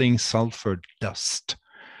handling sulfur dust.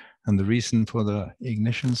 And the reason for the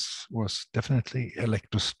ignitions was definitely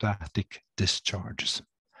electrostatic discharges.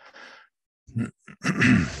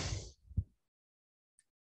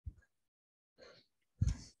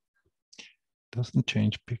 Doesn't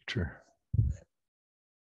change picture.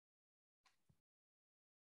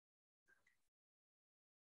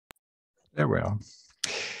 There we are.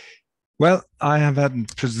 Well, I have had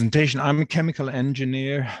a presentation. I'm a chemical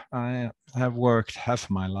engineer. I have worked half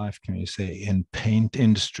my life, can you say, in paint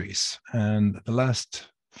industries. And the last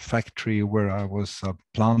factory where I was a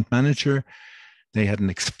plant manager, they had an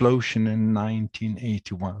explosion in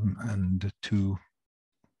 1981 and 2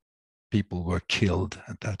 people were killed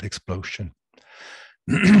at that explosion.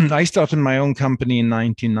 I started my own company in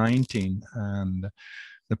 1919, and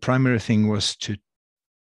the primary thing was to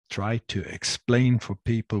try to explain for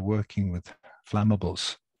people working with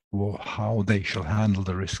flammables how they shall handle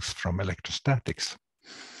the risks from electrostatics.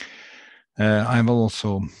 I've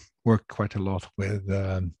also worked quite a lot with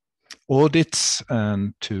audits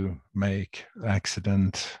and to make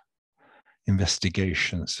accident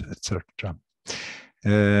investigations, etc.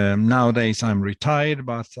 Nowadays I'm retired,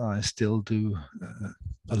 but I still do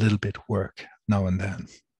a little bit work now and then.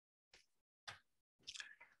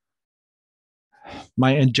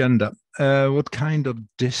 My agenda, what kind of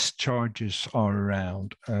discharges are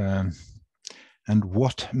around and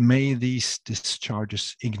what may these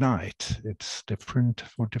discharges ignite? It's different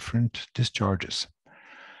for different discharges.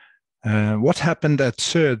 What happened at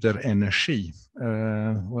Söderenergi?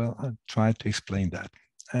 Well, I'll try to explain that.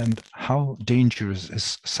 And how dangerous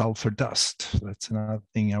is sulfur dust? That's another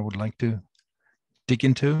thing I would like to dig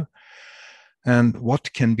into. And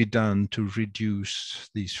what can be done to reduce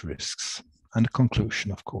these risks? And a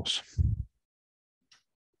conclusion, of course.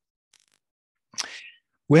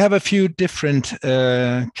 We have a few different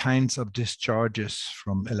kinds of discharges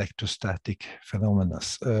from electrostatic phenomena.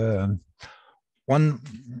 One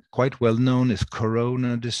quite well known is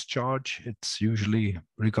corona discharge. It's usually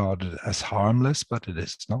regarded as harmless, but it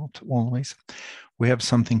is not always. We have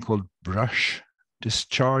something called brush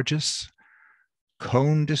discharges.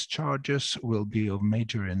 Cone discharges will be of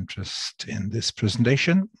major interest in this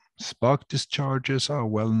presentation. Spark discharges are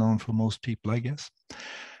well known for most people, I guess.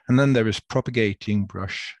 And then there is propagating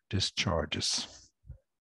brush discharges.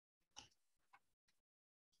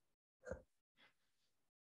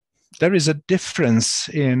 There is a difference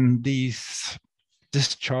in these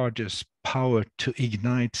discharges' power to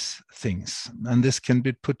ignite things. And this can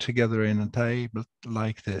be put together in a table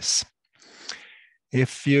like this.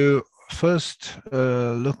 If you first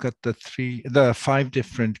look at the 5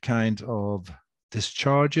 different kinds of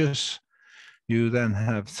discharges, you then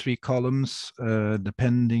have 3 columns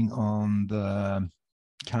depending on the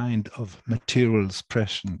kind of materials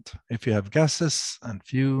present. If you have gases and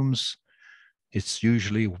fumes, it's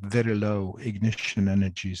usually very low ignition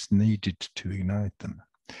energies needed to ignite them.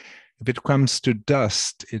 If it comes to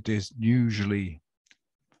dust, it is usually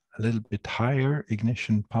a little bit higher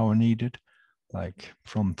ignition power needed, like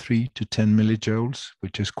from 3 to 10 millijoules,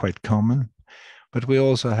 which is quite common. But we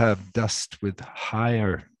also have dust with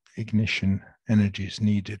higher ignition energies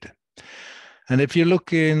needed. And if you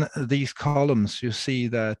look in these columns, you see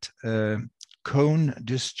that cone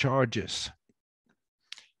discharges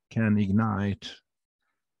can ignite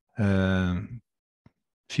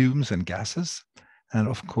fumes and gases, and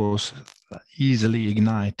of course easily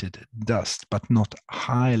ignited dust, but not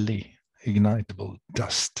highly ignitable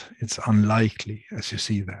dust. It's unlikely, as you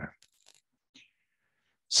see there.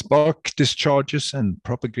 Spark discharges and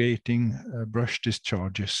propagating brush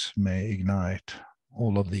discharges may ignite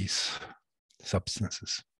all of these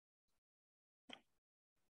substances.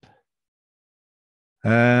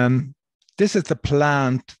 This is the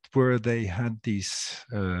plant where they had these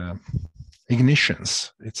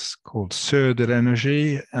ignitions. It's called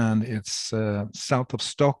Söderenergi, and it's south of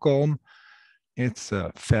Stockholm. It's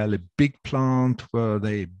a fairly big plant where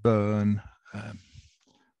they burn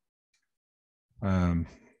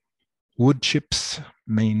wood chips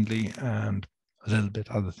mainly, and a little bit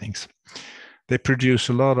other things. They produce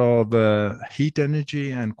a lot of heat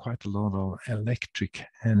energy and quite a lot of electric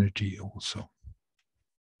energy also.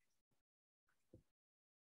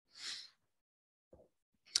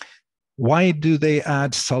 Why do they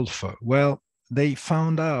add sulfur? Well, they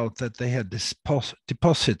found out that they had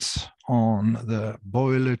deposits on the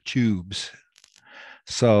boiler tubes.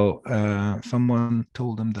 So someone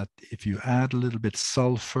told them that if you add a little bit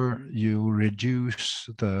sulfur, you reduce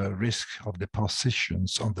the risk of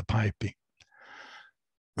depositions on the piping.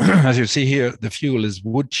 As you see here, the fuel is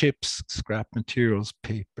wood chips, scrap materials,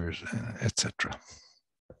 papers, etc.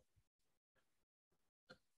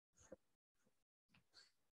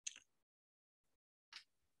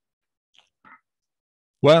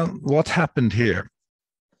 Well, what happened here?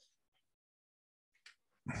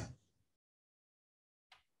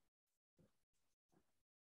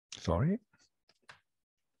 Sorry.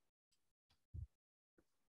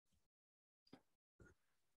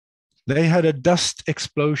 They had a dust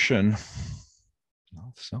explosion.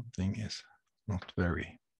 Well, something is not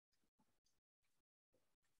very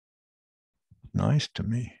nice to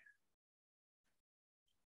me.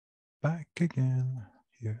 Back again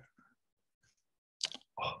here.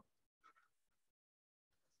 Oh.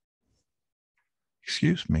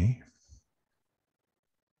 Excuse me.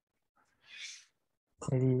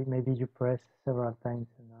 Maybe you press several times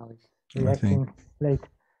and now it's reacting late.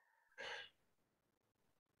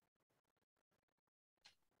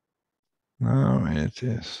 No, it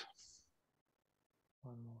is.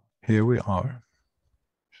 Here we are.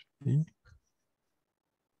 See?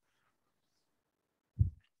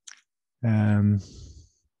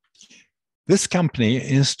 This company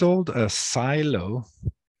installed a silo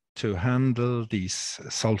to handle these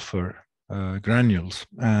sulfur granules,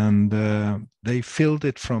 and they filled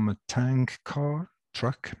it from a tank car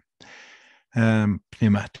truck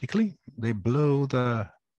pneumatically. They blow the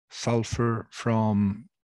sulfur from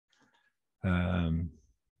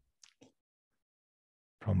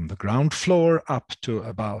the ground floor up to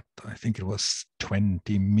about, I think it was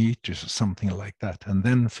 20 meters or something like that, and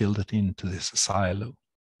then filled it into this silo.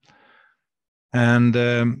 And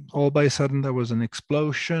all by a sudden there was an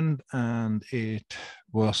explosion, and it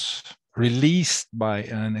was released by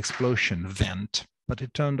an explosion vent. But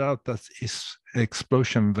it turned out that this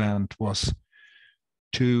explosion vent was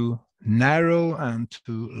too narrow and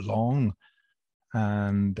too long.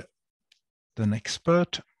 And an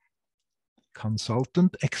expert,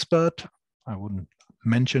 consultant expert, I wouldn't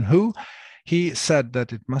mention who, he said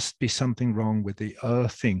that it must be something wrong with the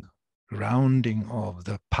earthing, grounding of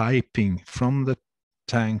the piping from the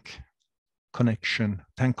tank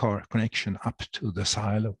car connection up to the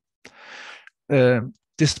silo.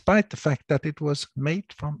 Despite the fact that it was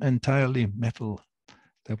made from entirely metal,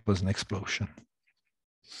 there was an explosion.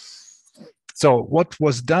 So what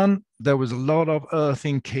was done, there was a lot of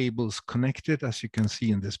earthing cables connected, as you can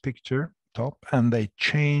see in this picture, top, and they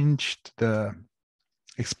changed the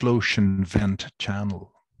explosion vent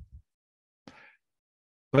channel.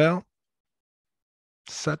 Well,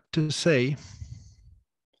 sad to say,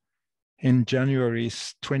 in January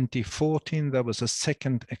 2014, there was a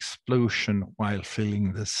second explosion while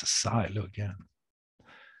filling this silo again.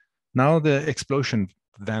 Now the explosion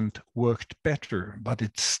vent worked better, but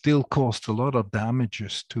it still caused a lot of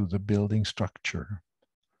damages to the building structure.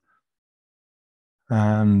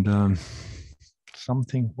 And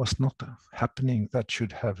something was not happening that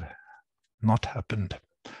should have not happened,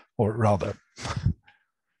 or rather.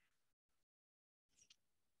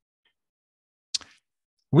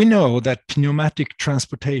 We know that pneumatic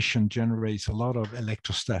transportation generates a lot of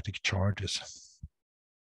electrostatic charges.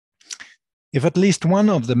 If at least one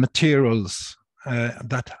of the materials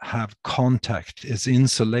that have contact is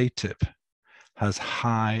insulative, has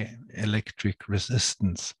high electric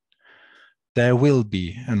resistance, there will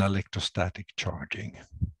be an electrostatic charging.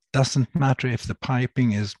 Doesn't matter if the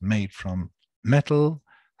piping is made from metal,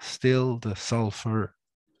 still the sulfur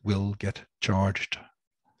will get charged.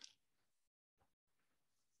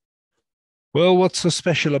 Well, what's so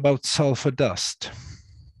special about sulfur dust?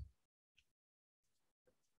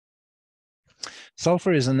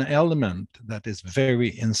 Sulfur is an element that is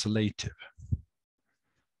very insulative.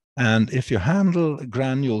 And if you handle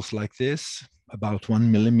granules like this, about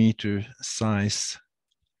 1 millimeter size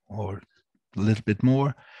or a little bit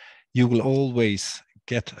more, you will always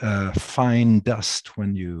get a fine dust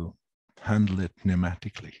when you handle it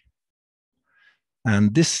pneumatically.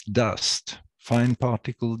 And this dust, fine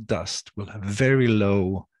particle dust, will have very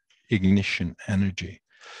low ignition energy,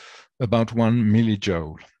 about 1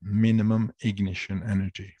 millijoule minimum ignition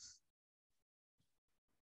energy.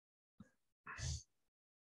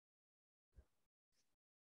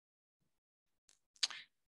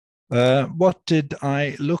 What did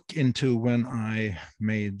I look into when I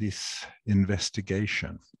made this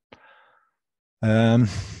investigation?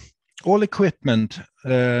 All equipment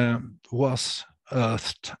was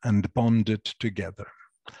earthed and bonded together.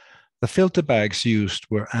 The filter bags used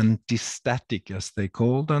were anti-static, as they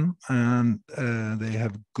call them, and they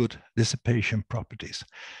have good dissipation properties.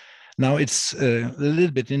 Now it's a little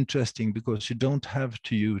bit interesting because you don't have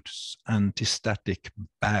to use anti-static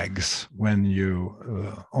bags when you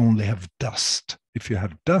only have dust. If you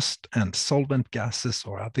have dust and solvent gases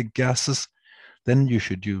or other gases, then you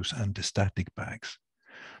should use anti-static bags.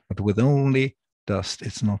 But with only dust,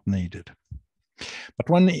 it's not needed. But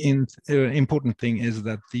one important thing is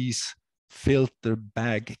that these filter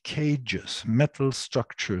bag cages, metal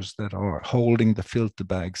structures that are holding the filter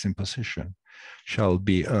bags in position, shall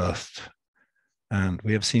be earthed. And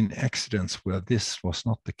we have seen accidents where this was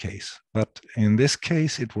not the case. But in this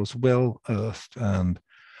case, it was well earthed and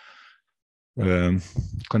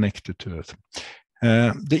connected to earth.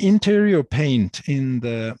 The interior paint in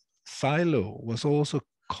the silo was also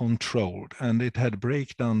controlled, and it had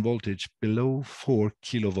breakdown voltage below 4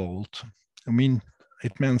 kilovolt. I mean,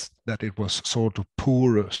 it meant that it was sort of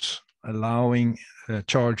porous, allowing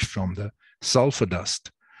charge from the sulfur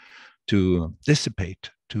dust to dissipate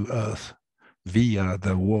to earth via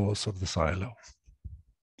the walls of the silo.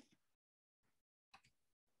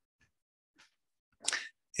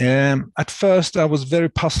 At first, I was very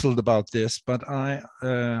puzzled about this, but I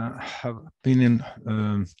have been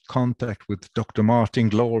in contact with Dr. Martin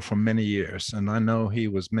Glore for many years, and I know he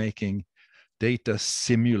was making data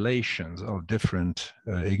simulations of different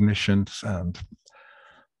ignitions and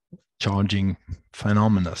charging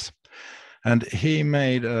phenomena. And he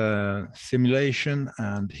made a simulation,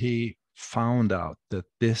 and he found out that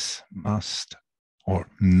this must or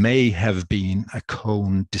may have been a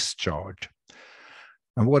cone discharge.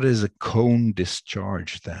 And what is a cone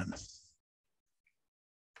discharge then?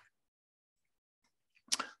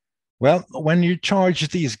 Well, when you charge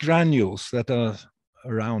these granules that are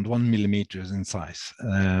around 1 millimeter in size,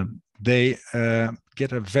 they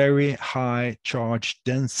get a very high charge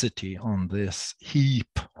density on this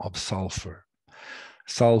heap of sulfur.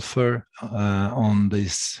 Sulfur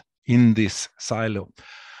in this silo.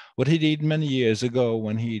 What he did many years ago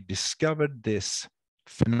when he discovered this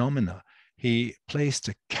phenomena, he placed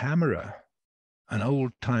a camera, an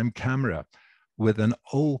old-time camera, with an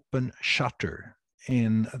open shutter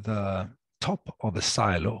in the top of a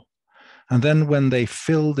silo. And then when they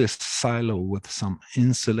filled this silo with some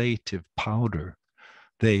insulative powder,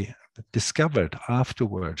 they discovered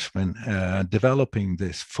afterwards, when developing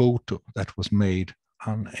this photo that was made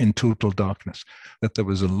in total darkness, that there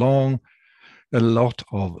was a lot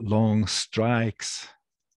of long strikes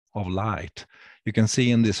of light. You can see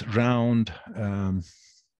in this round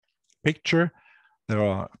picture, there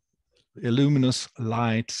are luminous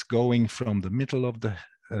lights going from the middle of the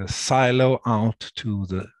silo out to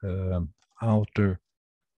the outer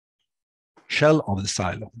shell of the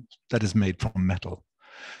silo that is made from metal.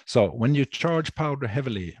 So when you charge powder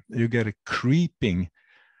heavily, you get a creeping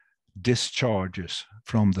discharges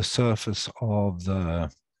from the surface of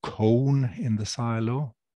the cone in the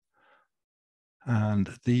silo. And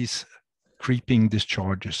these creeping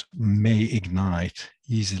discharges may ignite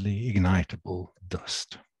easily ignitable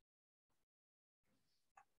dust.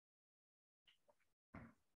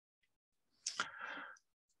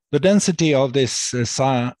 The density of this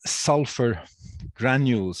sulfur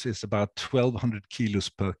granules is about 1,200 kilos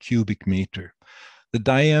per cubic meter. The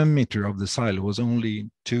diameter of the silo was only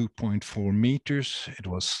 2.4 meters. It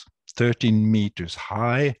was 13 meters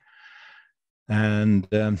high. And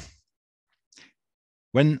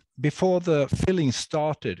before the filling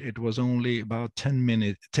started, it was only about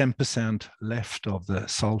 10% left of the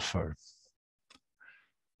sulfur.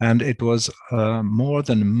 And it was more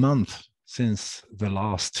than a month since the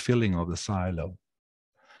last filling of the silo.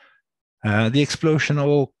 The explosion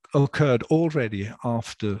occurred already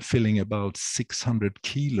after filling about 600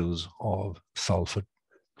 kilos of sulfur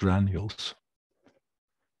granules.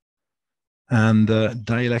 And the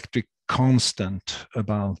dielectric constant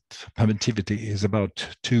about permittivity is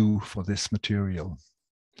about 2 for this material.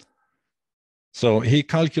 So he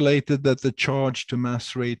calculated that the charge to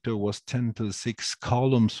mass ratio was 10 to the 6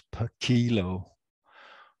 coulombs per kilo,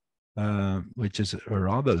 which is a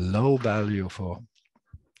rather low value for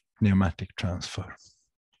pneumatic transfer.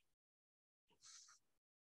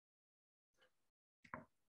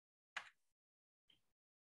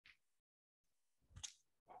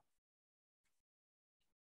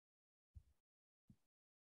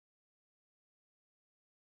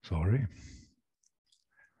 Sorry.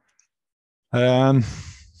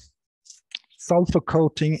 Sulfur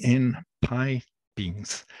coating in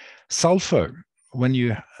pipings. Sulfur, when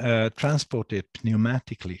you transport it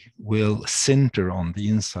pneumatically, will sinter on the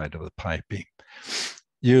inside of the piping.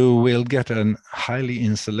 You will get a highly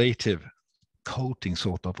insulative coating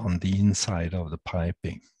sort of on the inside of the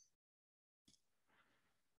piping.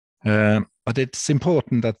 But it's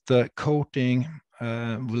important that the coating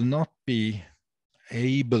will not be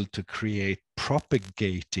able to create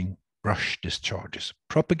propagating brush discharges.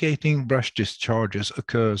 Propagating brush discharges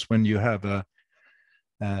occurs when you have a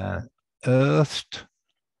earthed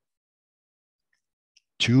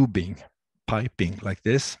tubing, piping like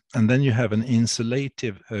this, and then you have an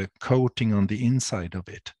insulative coating on the inside of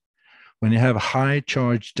it. When you have high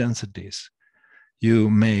charge densities, you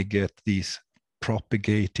may get these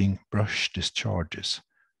propagating brush discharges,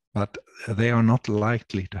 but they are not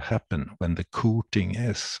likely to happen when the coating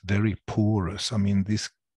is very porous. I mean, this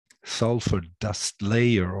sulfur dust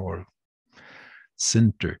layer or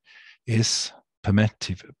sinter is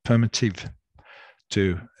permittive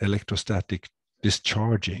to electrostatic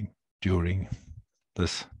discharging during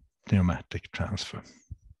this pneumatic transfer.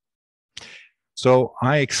 So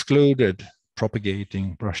I excluded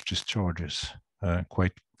propagating brush discharges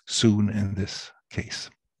quite soon in this case.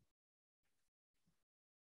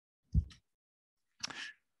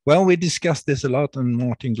 Well, we discussed this a lot, and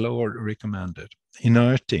Martin Glover recommended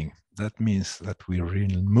inerting. That means that we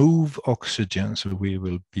remove oxygen, so we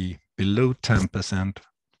will be below 10%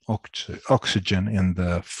 oxygen in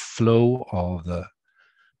the flow of the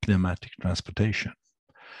pneumatic transportation.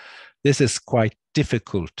 This is quite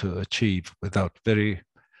difficult to achieve without very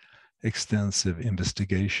extensive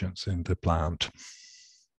investigations in the plant.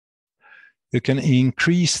 You can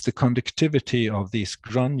increase the conductivity of these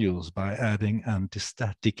granules by adding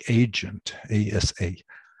antistatic agent, ASA.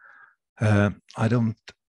 I don't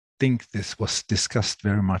think this was discussed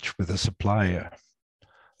very much with the supplier.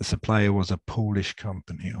 The supplier was a Polish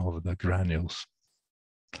company of the granules.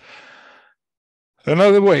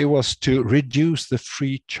 Another way was to reduce the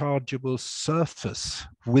free chargeable surface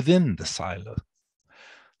within the silo.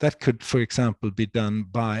 That could, for example, be done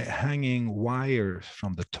by hanging wires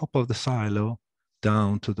from the top of the silo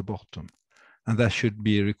down to the bottom. And that should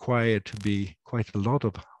be required to be quite a lot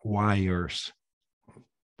of wires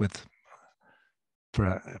with,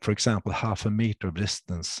 for example, 0.5 meter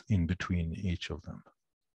distance in between each of them.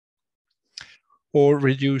 Or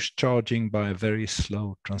reduce charging by very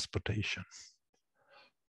slow transportation.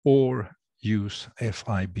 Or use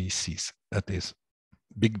FIBCs, that is,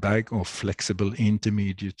 big bag or flexible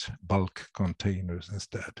intermediate bulk containers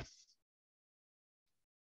instead.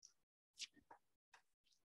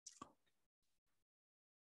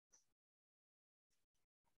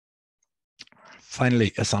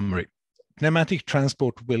 Finally, a summary. Pneumatic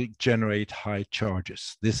transport will generate high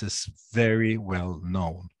charges. This is very well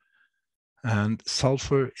known. And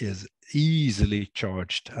sulfur is easily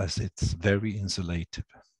charged as it's very insulative.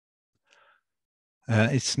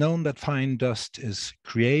 It's known that fine dust is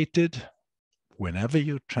created whenever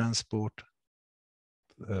you transport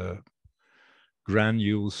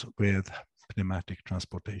granules with pneumatic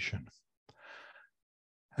transportation.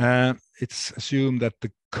 It's assumed that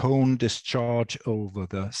the cone discharge over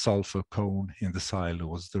the sulfur cone in the silo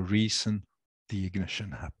was the reason the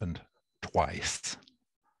ignition happened twice.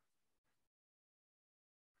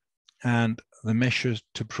 And the measures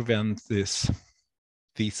to prevent these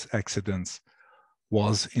accidents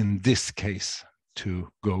was in this case to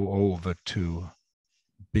go over to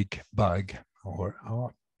big bag or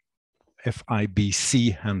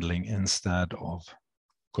FIBC handling instead of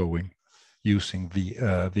using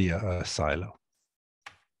via a silo.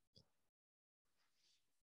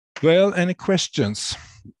 Well, any questions?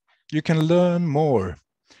 You can learn more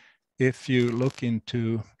if you look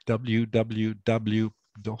into www.csp.gov.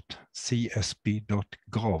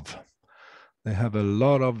 They have a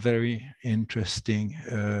lot of very interesting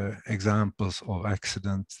examples of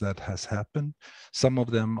accidents that has happened. Some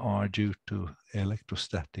of them are due to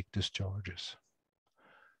electrostatic discharges.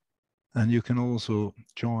 And you can also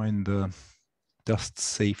join the Dust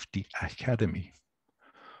Safety Academy,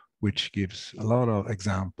 which gives a lot of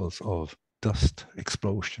examples of dust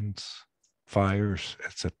explosions, fires,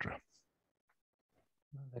 etc.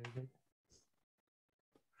 Very good.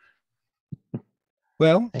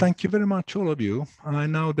 Well, thank you very much, all of you. I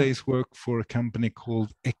nowadays work for a company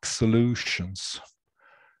called X Solutions,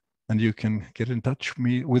 and you can get in touch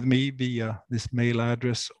with me via this mail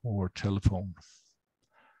address or telephone.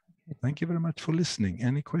 Thank you very much for listening.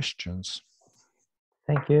 Any questions?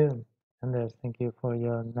 Thank you, Anders. Thank you for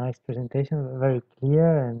your nice presentation. Very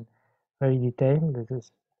clear and very detailed.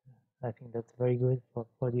 I think that's very good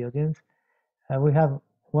for the audience. We have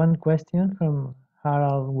one question from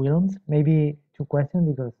Harald Wilms, maybe two questions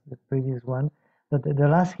because the previous one, but the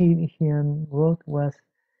last he wrote was,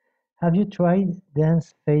 have you tried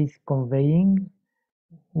dense phase conveying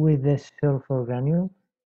with the sulfur granules?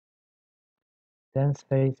 Dense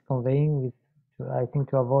phase conveying with, I think,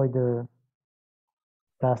 to avoid the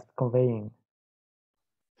dust conveying.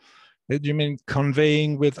 Do you mean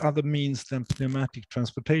conveying with other means than pneumatic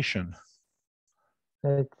transportation?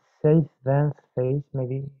 It says dense phase.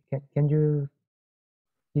 Maybe can you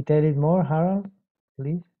detail it more, Harold,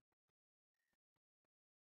 please?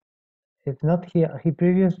 If not, he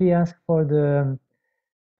previously asked for the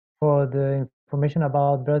information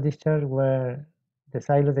about broad discharge where the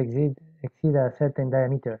silos exceed a certain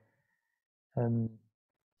diameter.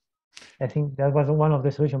 I think that was one of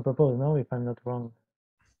the solutions proposed, no, if I'm not wrong.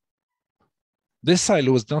 This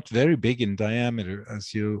silo was not very big in diameter,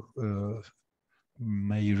 as you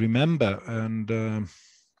may remember. And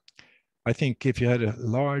I think if you had a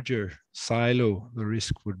larger silo, the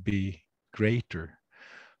risk would be greater.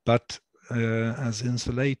 But as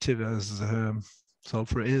insulative as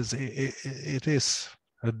sulfur is, it is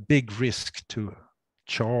a big risk to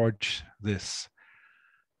charge this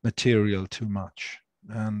material too much.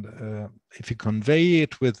 And if you convey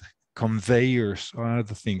it with conveyors or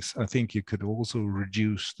other things, I think you could also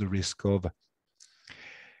reduce the risk of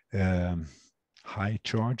high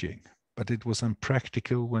charging. But it was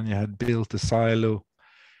impractical when you had built a silo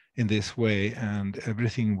in this way and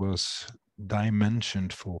everything was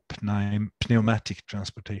dimensioned for pneumatic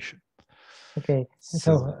transportation. Okay,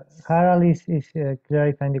 so Harald is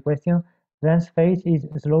clarifying the question. Dense phase is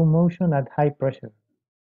slow motion at high pressure.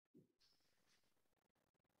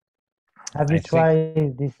 Have you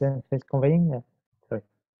tried this dense phase conveying? Sorry.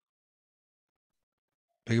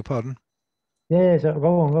 Beg your pardon? Yeah, so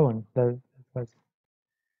go on. That was...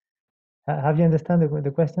 Have you understand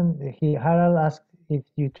the question? Harald asked if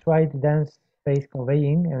you tried dense phase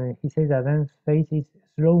conveying, and he says that dense phase is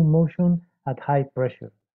slow motion at high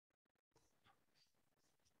pressure.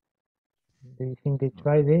 Do you think they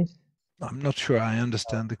try this? I'm not sure I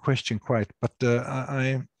understand the question quite, but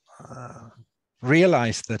I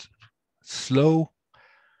realize that slow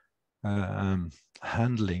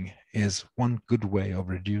handling is one good way of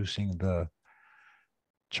reducing the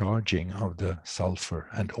charging of the sulfur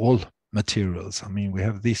and all materials. I mean, we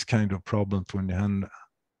have these kind of problems when you hand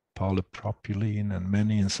polypropylene and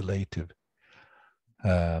many insulative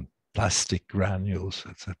plastic granules,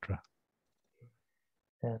 etc.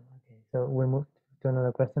 Okay, so we move to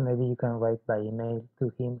another question. Maybe you can write by email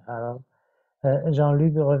to him, Harold.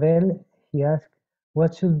 Jean-Luc Revel, he asked,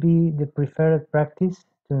 what should be the preferred practice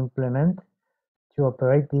to implement to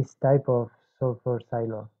operate this type of sulfur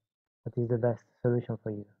silo? What is the best solution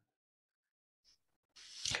for you?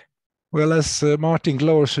 Well, as Martin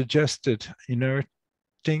Gloor suggested,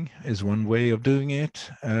 inerting is one way of doing it.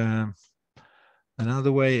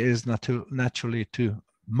 Another way is naturally to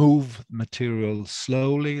move material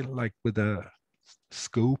slowly, like with a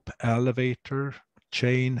scoop elevator,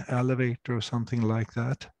 chain elevator, or something like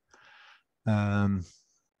that.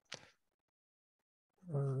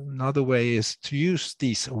 Another way is to use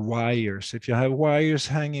these wires. If you have wires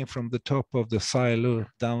hanging from the top of the silo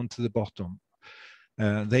down to the bottom,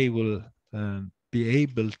 they will be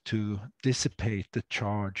able to dissipate the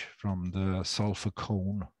charge from the sulfur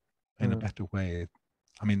cone in a better way.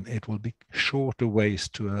 I mean, it will be shorter ways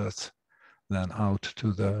to earth than out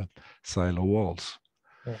to the silo walls.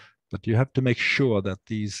 Yeah. But you have to make sure that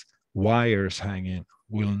these wires hanging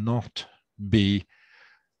will not be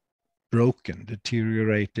broken,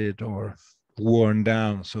 deteriorated, or worn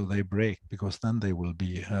down so they break, because then they will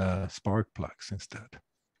be spark plugs instead.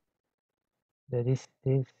 This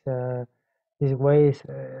way is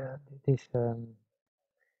this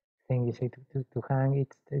thing you say to hang.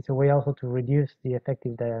 It's a way also to reduce the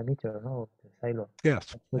effective diameter, no, of the silo.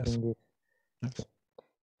 Yes. Yes. Yes.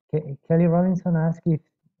 Kelly Robinson asked if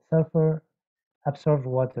sulfur absorbs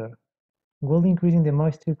water. Will increasing the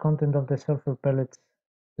moisture content of the sulfur pellets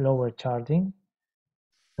lower charging?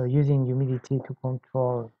 So using humidity to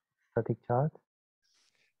control static charge?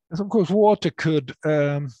 Yes, of course, water could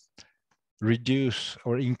reduce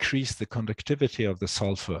or increase the conductivity of the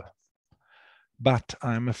sulfur. But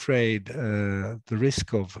I'm afraid the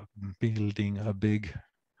risk of building a big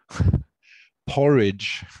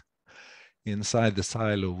porridge inside the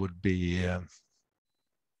silo would be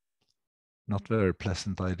not very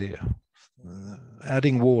pleasant idea.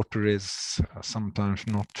 Adding water is sometimes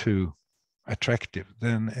not too attractive.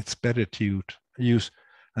 Then it's better to use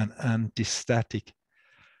an anti-static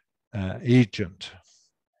agent,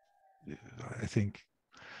 I think.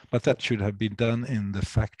 But that should have been done in the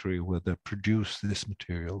factory where they produce this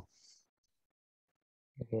material.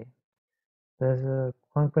 Okay. There's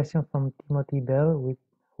one question from Timothy Bell,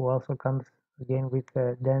 who also comes again with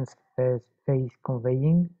dense phase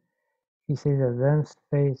conveying. He says that dense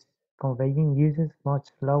phase conveying uses much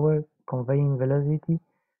lower conveying velocity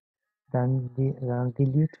than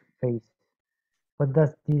dilute phase. What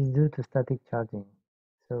does this do to static charging?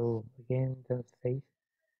 So again, dense phase.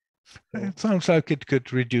 It sounds like it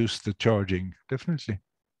could reduce the charging, definitely.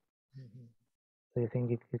 So you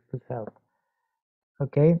think it could help?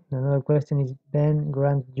 Okay, another question is Ben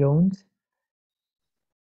Grant Jones.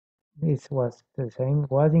 This was the same.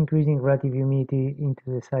 Was increasing relative humidity into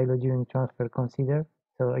the silo during transfer considered?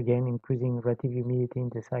 So again, increasing relative humidity in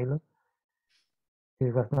the silo.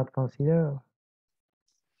 This was not considered?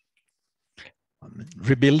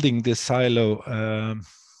 Rebuilding the silo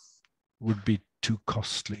would be too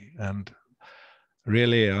costly. And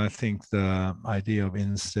really, I think the idea of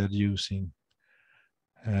instead using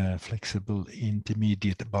flexible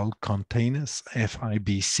intermediate bulk containers,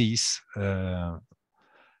 FIBCs,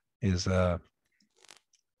 is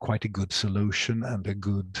quite a good solution and a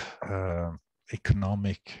good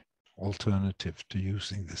economic alternative to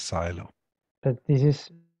using the silo. But this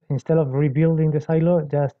is, instead of rebuilding the silo,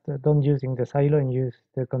 just don't using the silo and use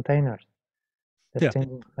the containers. That's Yeah.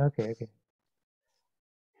 changing. Okay.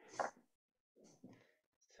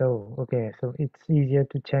 So, okay, so it's easier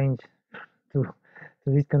to change to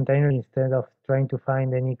this container instead of trying to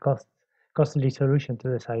find any costly solution to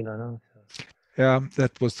the silo, no? So, yeah,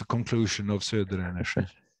 that was the conclusion of Söderenergi.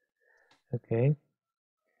 Okay. I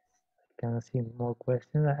can see more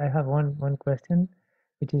questions. I have one question,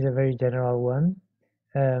 which is a very general one.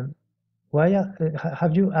 Why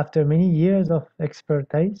have you, after many years of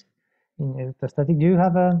expertise in electrostatic, do you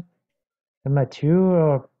have a mature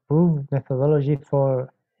or proved methodology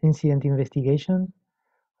for incident investigation,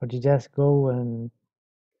 or do you just go and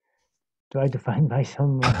try to find by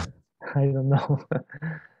some I don't know?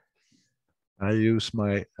 I use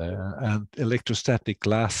my electrostatic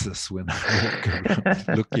glasses when I walk around,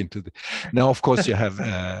 look into the. Now, of course, you have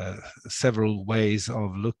several ways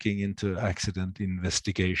of looking into accident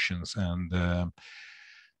investigations, and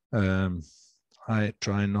I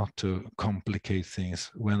try not to complicate things.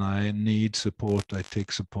 When I need support, I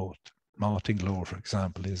take support. Martin Law, for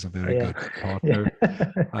example, is a very good partner.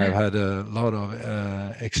 I've had a lot of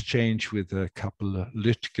exchange with a couple of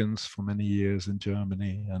Lütgens for many years in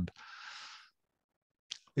Germany, and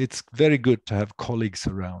it's very good to have colleagues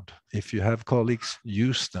around. If you have colleagues,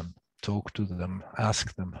 use them, talk to them,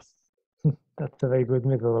 ask them. That's a very good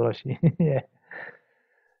methodology. Yeah.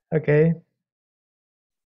 Okay.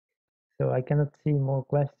 So I cannot see more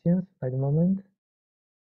questions by the moment.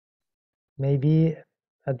 Maybe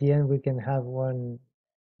at the end we can have one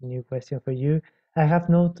new question for you. I have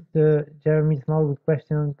noted the Jeremy Small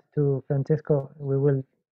question to Francesco. We will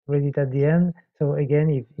read it at the end. So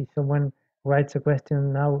again, if someone writes a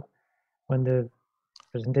question now, when the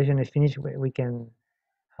presentation is finished, we can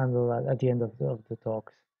handle that at the end of the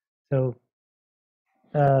talks. So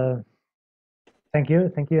thank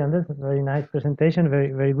you, Anders. Very nice presentation.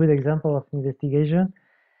 Very good example of investigation.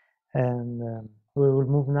 And we will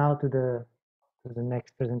move now to the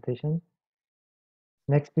next presentation.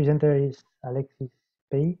 Next presenter is Alexis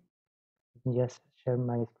Pei. Let me just share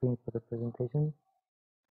my screen for the presentation.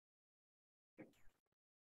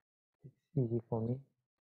 It's easy for me.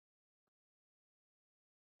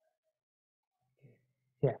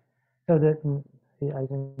 Yeah. So I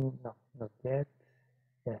can no, not yet.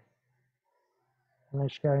 Yes. Am I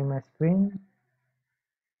sharing my screen?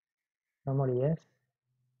 Normally, yes.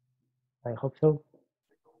 I hope so.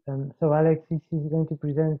 So Alexis is going to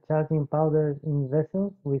present charging powders in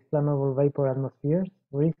vessels with flammable vapor atmospheres,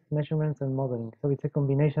 risk measurements, and modeling. So it's a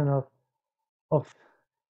combination of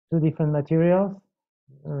two different materials,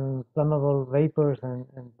 flammable vapors and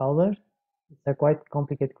powders. It's a quite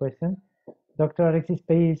complicated question. Dr. Alexis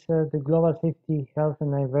Pei is the Global Safety, Health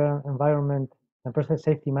and Environment and Process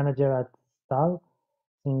Safety Manager at Stahl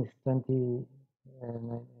since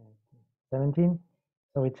 2017.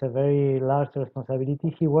 So it's a very large responsibility.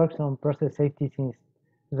 He works on process safety since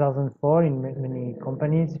 2004 in many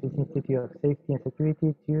companies, with Institute of Safety and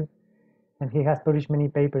Security too. And he has published many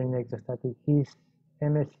papers in electrostatic. He's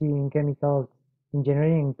MSc in Chemical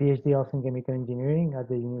Engineering and PhD also in Chemical Engineering at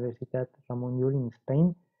the Universitat Ramon Llull in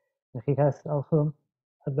Spain. And he has also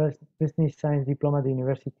a Business Science Diploma at the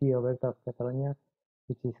University Oberta of Catalonia,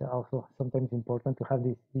 which is also sometimes important to have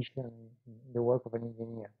this vision in the work of an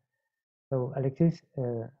engineer. So Alexis,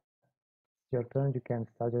 your turn. You can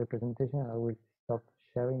start your presentation. I will stop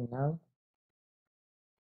sharing now.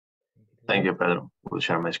 Thank you, Pedro. We'll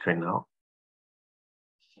share my screen now.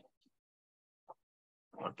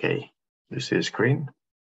 Okay, you see the screen?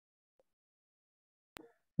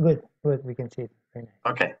 Good. We can see it. Very nice.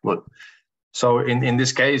 Okay, good. So in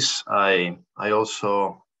this case, I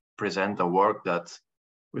also present a work that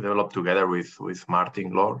we developed together with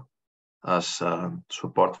Martin Law. as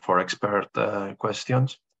support for expert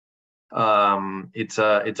questions. It's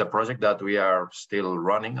a project that we are still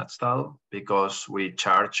running at Stahl because we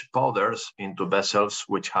charge powders into vessels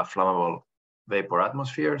which have flammable vapor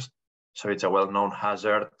atmospheres. So it's a well-known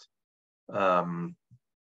hazard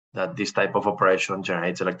that this type of operation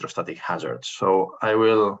generates electrostatic hazards. So I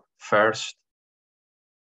will first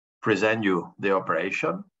present you the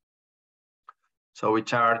operation. So we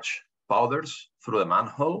charge powders through the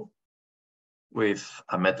manhole with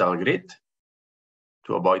a metal grid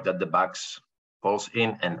to avoid that the bags falls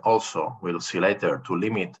in, and also we'll see later to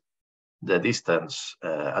limit the distance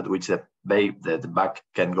at which the bag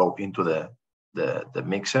can go into the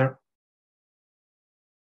mixer.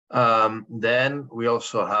 Then we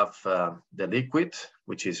also have the liquid,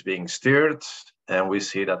 which is being stirred, and we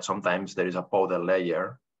see that sometimes there is a powder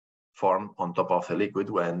layer formed on top of the liquid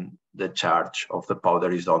when the charge of the powder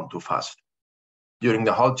is done too fast. During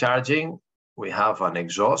the whole charging, we have an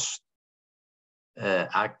exhaust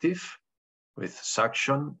active with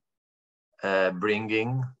suction,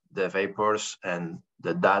 bringing the vapors and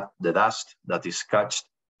the dust that is catched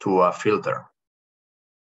to a filter.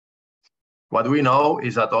 What we know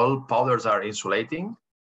is that all powders are insulating,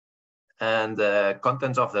 and the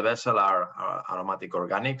contents of the vessel are aromatic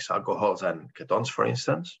organics, alcohols and ketones, for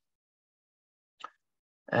instance.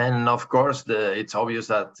 And of course, it's obvious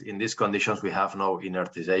that in these conditions, we have no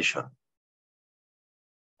inertization.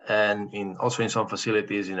 And also in some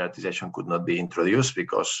facilities, inertization could not be introduced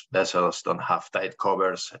because vessels don't have tight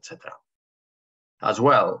covers, etc. As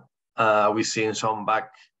well, we see in some bag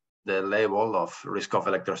the label of risk of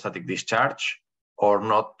electrostatic discharge, or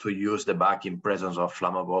not to use the bag in presence of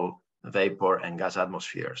flammable vapor and gas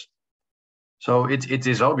atmospheres. So it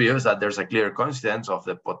is obvious that there's a clear coincidence of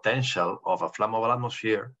the potential of a flammable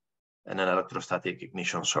atmosphere and an electrostatic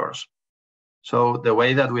ignition source. So the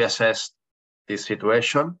way that we assess this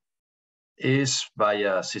situation is by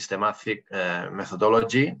a systematic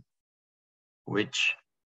methodology, which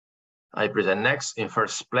I present next. In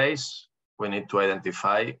first place, we need to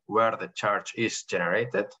identify where the charge is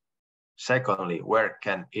generated. Secondly, where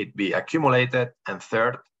can it be accumulated? And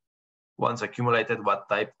third, once accumulated, what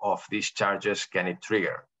type of discharges can it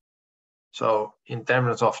trigger? So in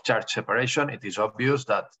terms of charge separation, it is obvious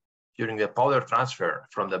that during the powder transfer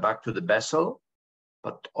from the bag to the vessel,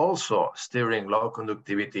 but also stirring low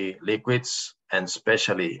conductivity liquids, and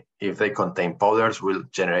especially if they contain powders, will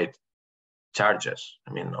generate charges.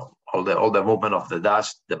 I mean, all the movement of the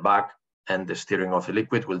dust, the bag, and the stirring of the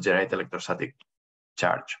liquid will generate electrostatic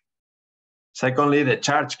charge. Secondly, the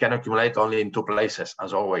charge can accumulate only in two places,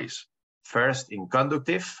 as always. First, in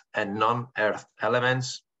conductive and non-earth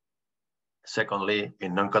elements. Secondly,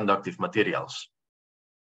 in non-conductive materials,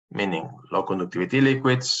 meaning low conductivity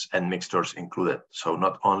liquids and mixtures included. So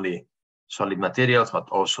not only solid materials, but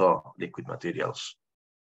also liquid materials.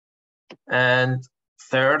 And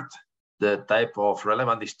third, the type of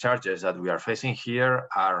relevant discharges that we are facing here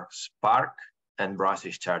are spark and brush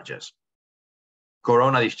discharges.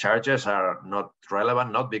 Corona discharges are not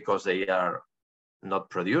relevant, not because they are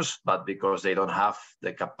not produced, but because they don't have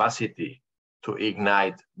the capacity to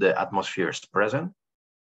ignite the atmospheres present.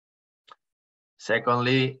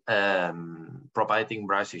 Secondly, propagating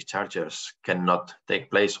brush discharges cannot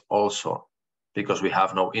take place also because we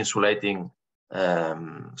have no insulating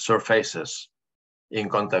surfaces in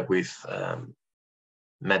contact with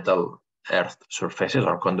metal earth surfaces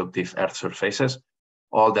or conductive earth surfaces.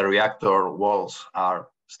 All the reactor walls are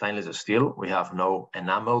stainless steel. We have no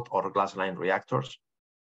enameled or glass-lined reactors.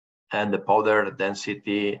 And the powder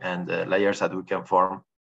density and the layers that we can form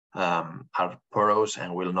are porous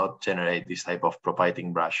and will not generate this type of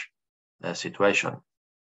propagating brush situation.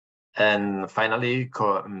 And finally,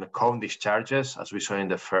 cone discharges, as we saw in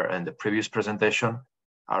the previous presentation,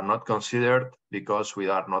 are not considered because we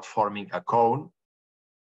are not forming a cone,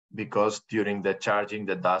 because during the charging,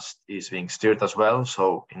 the dust is being stirred as well.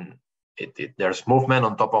 So there's movement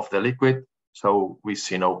on top of the liquid. So we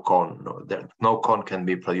see no cone. No cone can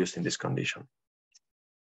be produced in this condition.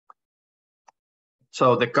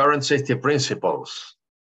 So the current safety principles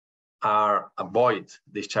are avoid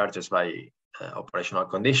discharges by operational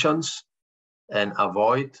conditions and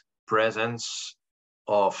avoid presence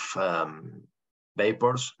of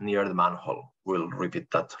vapors near the manhole. We'll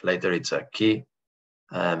repeat that later. It's a key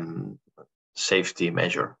safety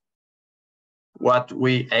measure. What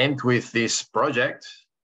we aimed with this project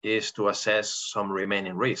is to assess some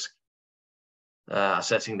remaining risk,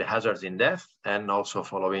 assessing the hazards in depth and also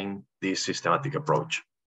following this systematic approach.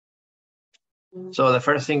 So the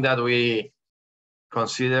first thing that we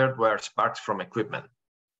considered were sparks from equipment.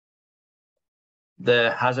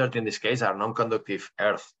 The hazard in this case are non-conductive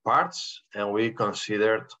earth parts, and we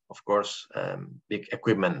considered, of course, big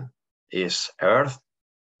equipment is earth,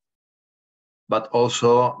 but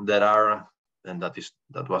also there are, and that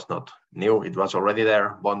was not new, it was already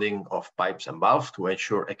there, bonding of pipes and valves to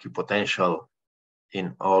ensure equipotential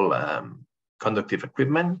in all conductive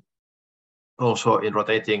equipment. Also in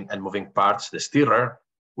rotating and moving parts, the steerer,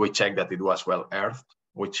 we checked that it was well earthed,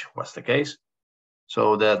 which was the case,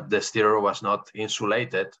 so that the steerer was not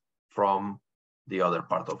insulated from the other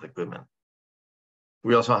part of the equipment.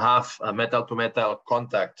 We also have a metal-to-metal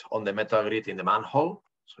contact on the metal grid in the manhole.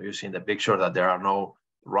 So you see in the picture that there are no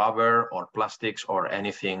rubber or plastics or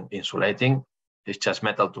anything insulating. It's just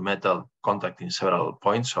metal-to-metal contact in several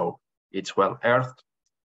points, so it's well earthed.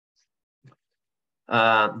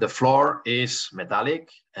 The floor is metallic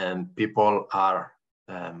and people are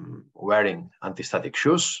wearing anti-static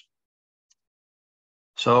shoes.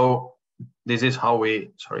 So this is how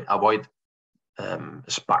we avoid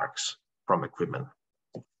sparks from equipment.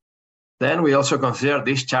 Then we also consider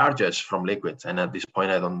discharges from liquids. And at this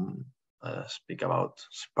point, I don't speak about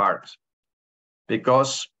sparks,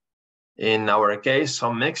 because in our case,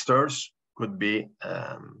 some mixtures could be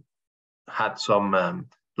had some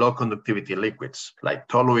low conductivity liquids like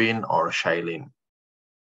toluene or xylene.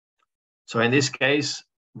 So in this case,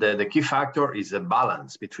 the key factor is the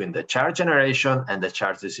balance between the charge generation and the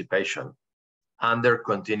charge dissipation under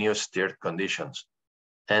continuous stirred conditions.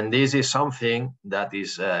 And this is something that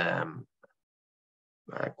is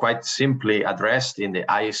quite simply addressed in the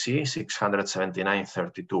IEC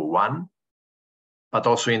 679.32.1, but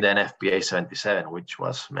also in the NFPA 77, which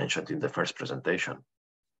was mentioned in the first presentation.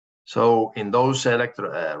 So in those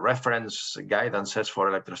reference guidances for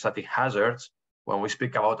electrostatic hazards, when we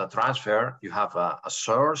speak about a transfer, you have a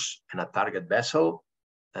source and a target vessel,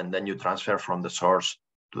 and then you transfer from the source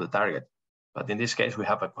to the target. But in this case, we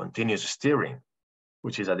have a continuous steering,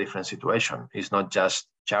 which is a different situation. It's not just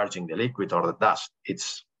charging the liquid or the dust.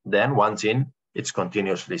 It's then once in, it's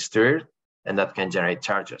continuously stirred, and that can generate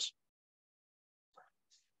charges.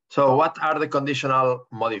 So what are the conditional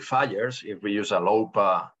modifiers if we use a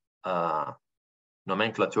LOPA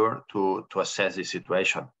nomenclature to assess this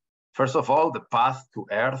situation? First of all, the path to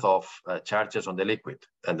earth of charges on the liquid,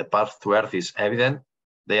 and the path to earth is evident.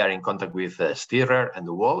 They are in contact with the steerer and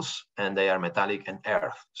the walls, and they are metallic and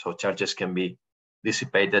earth. So charges can be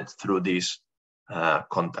dissipated through these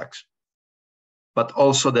contacts. But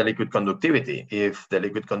also the liquid conductivity. If the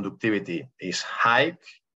liquid conductivity is high,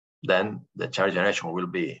 then the charge generation will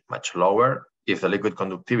be much lower. If the liquid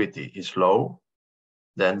conductivity is low,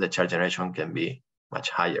 then the charge generation can be much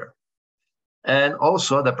higher. And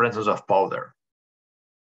also the presence of powder.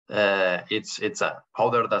 It's a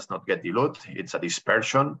powder does not get dilute, it's a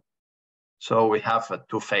dispersion. So we have a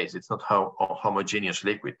two-phase, it's not a homogeneous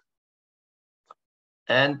liquid.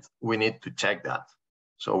 And we need to check that.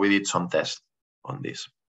 So we did some tests on this.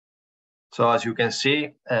 So as you can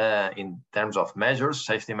see, in terms of measures,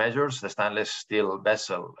 safety measures, the stainless steel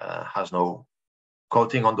vessel has no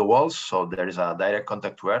coating on the walls. So there is a direct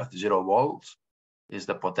contact to earth, 0 volts is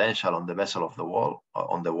the potential on the vessel of the wall,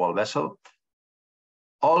 on the wall vessel.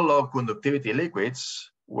 All low conductivity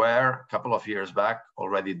liquids were a couple of years back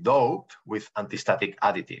already doped with anti-static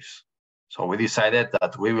additives. So we decided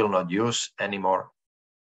that we will not use any more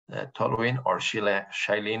toluene or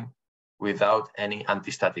xylene without any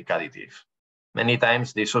anti-static additive. Many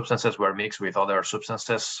times these substances were mixed with other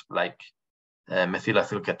substances like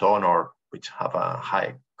methylethyl ketone, or which have a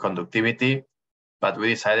high conductivity. But we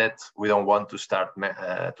decided we don't want to start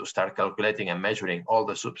calculating and measuring all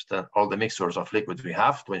the mixtures of liquids we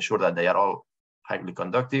have to ensure that they are all highly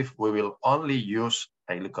conductive. We will only use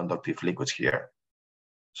highly conductive liquids here.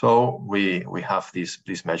 So we have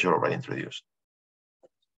this measure already introduced.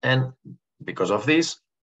 And because of this,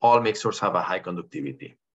 all mixtures have a high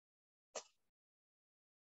conductivity.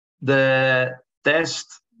 The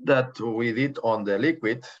test that we did on the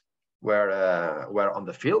liquid were on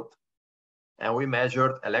the field, and we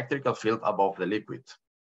measured electrical field above the liquid.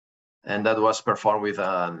 And that was performed with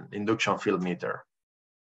an induction field meter.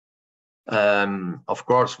 Of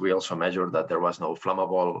course, we also measured that there was no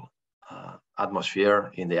flammable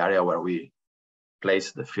atmosphere in the area where we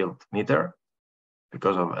placed the field meter,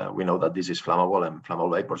 because we know that this is flammable and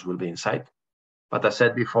flammable vapors will be inside. But as I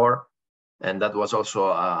said before, and that was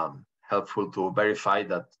also helpful to verify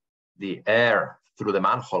that the air through the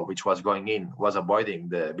manhole, which was going in, was avoiding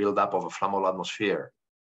the buildup of a flammable atmosphere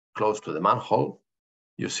close to the manhole.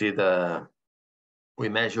 You see we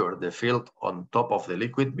measure the field on top of the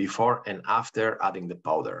liquid before and after adding the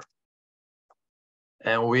powder.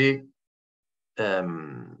 And we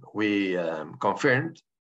we confirmed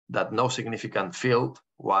that no significant field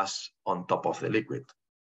was on top of the liquid.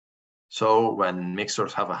 So when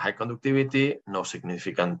mixtures have a high conductivity, no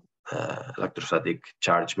significant electrostatic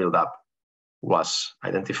charge buildup was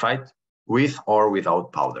identified with or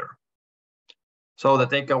without powder. So the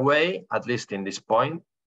takeaway, at least in this point,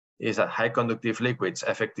 is that high conductive liquids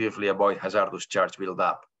effectively avoid hazardous charge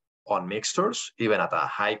buildup on mixtures, even at a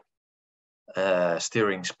high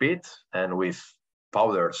stirring speed and with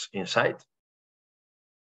powders inside.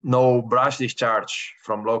 No brush discharge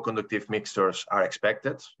from low conductive mixtures are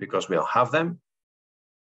expected because we don't have them.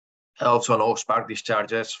 Also, no spark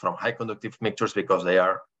discharges from high conductive mixtures because they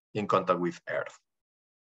are in contact with earth.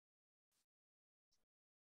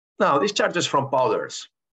 Now, discharges from powders.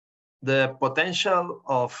 The potential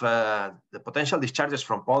discharges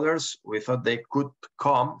from powders, we thought they could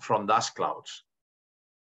come from dust clouds.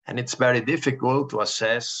 And it's very difficult to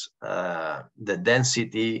assess the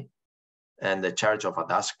density and the charge of a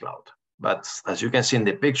dust cloud. But as you can see in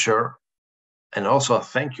the picture, and also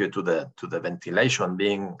thank you to the ventilation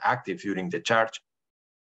being active during the charge,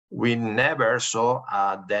 we never saw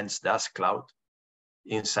a dense dust cloud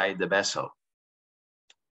inside the vessel.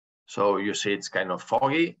 So you see it's kind of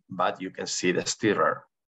foggy, but you can see the stirrer.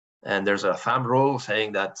 And there's a thumb rule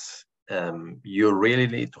saying that you really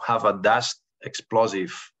need to have a dust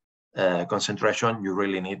explosive concentration. You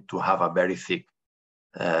really need to have a very thick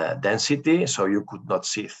density, so you could not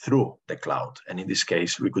see through the cloud. And in this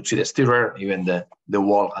case, we could see the stirrer, even the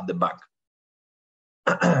wall at the back.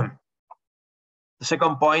 The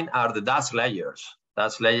second point are the dust layers.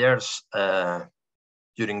 Dust layers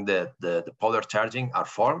during the powder charging are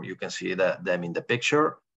formed. You can see them in the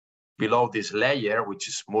picture. Below this layer, which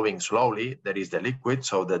is moving slowly, there is the liquid.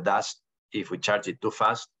 So the dust, if we charge it too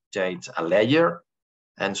fast, generates a layer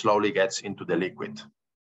and slowly gets into the liquid.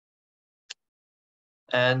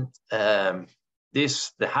 And the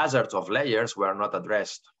hazards of layers were not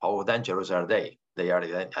addressed. How dangerous are they? They are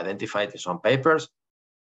identified in some papers,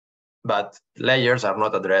 but layers are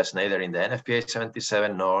not addressed neither in the NFPA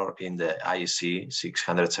 77 nor in the IEC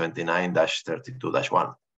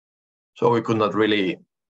 679-32-1. So we could not really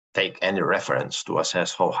take any reference to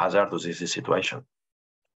assess how hazardous is the situation.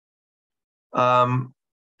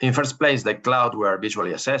 In first place, the clouds were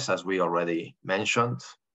visually assessed, as we already mentioned.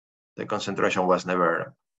 The concentration was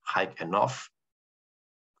never high enough.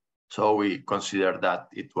 So we considered that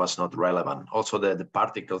it was not relevant. Also, the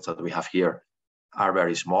particles that we have here are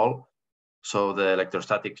very small. So the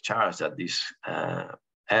electrostatic charge that this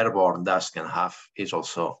airborne dust can have is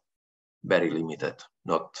also very limited.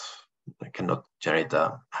 Cannot generate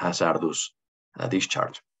a hazardous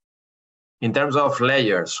discharge. In terms of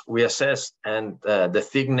layers, we assessed, and the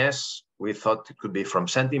thickness, we thought it could be from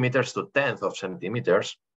centimeters to tenths of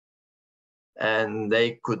centimeters. And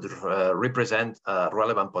they could represent a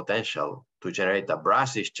relevant potential to generate a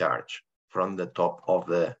brush discharge from the top of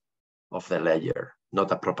the layer.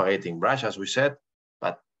 Not a propagating brush, as we said,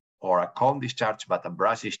 or a cone discharge, but a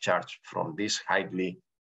brush discharge from this highly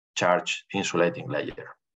charged insulating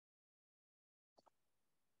layer.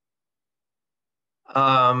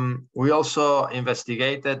 We also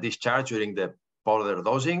investigated discharge during the powder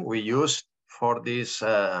dosing. We used for this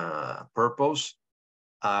purpose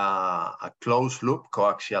a closed loop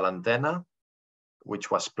coaxial antenna,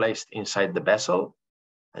 which was placed inside the vessel.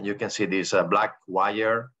 And you can see this black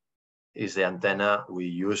wire is the antenna we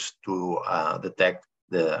used to detect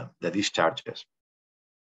the discharges.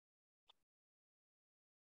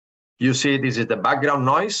 You see this is the background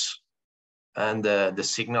noise, and the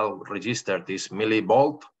signal registered is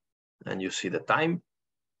millivolt, and you see the time.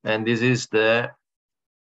 And this is the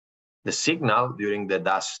signal during the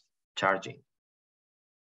dust charging.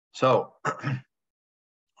 So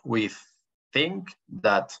we think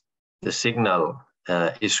that the signal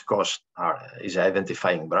is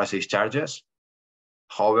identifying brush discharges.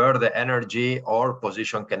 However, the energy or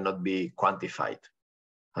position cannot be quantified.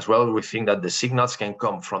 As well, we think that the signals can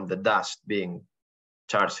come from the dust being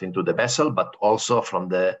charged into the vessel, but also from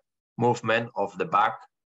the movement of the back,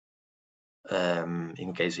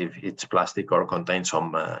 in case if it's plastic or contains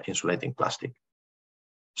some insulating plastic.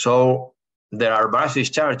 So there are brush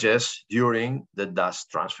discharges during the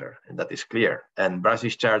dust transfer, and that is clear. And brush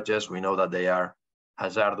discharges, we know that they are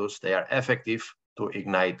hazardous. They are effective to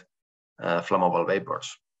ignite flammable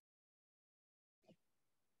vapors.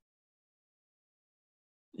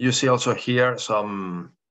 You see also here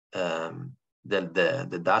some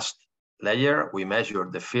the dust layer. We measure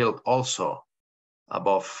the field also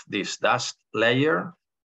above this dust layer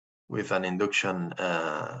with an induction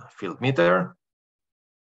field meter.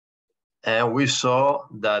 And we saw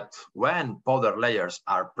that when powder layers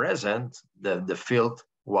are present, the field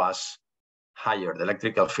was higher, the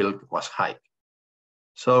electrical field was high.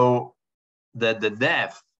 So the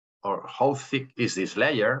depth, or how thick is this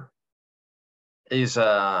layer, is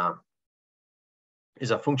a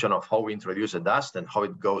function of how we introduce the dust and how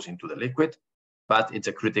it goes into the liquid, but it's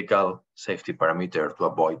a critical safety parameter to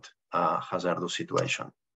avoid a hazardous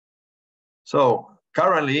situation. So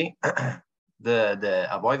currently, the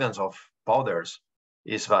avoidance of powders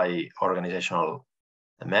is by organizational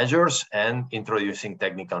measures and introducing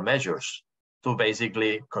technical measures to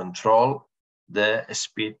basically control the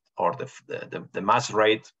speed or the mass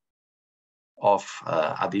rate of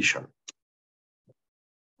addition.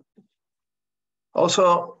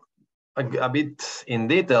 Also, a bit in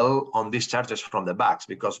detail on these charges from the bags,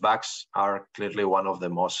 because bags are clearly one of the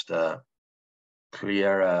most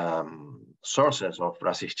clear sources of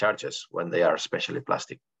brassic charges when they are especially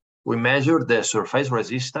plastic. We measure the surface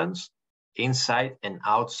resistance inside and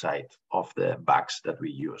outside of the bags that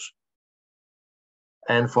we use.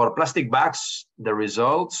 And for plastic bags, the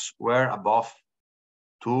results were above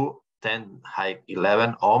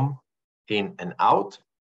 210-11 ohm in and out.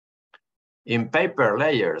 In paper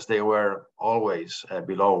layers, they were always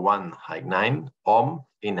below 1-9 ohm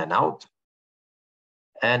in and out.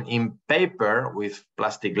 And in paper with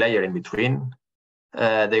plastic layer in between,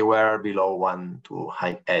 they were below 1 to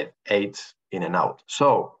 8 in and out.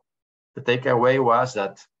 So the takeaway was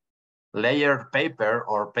that layered paper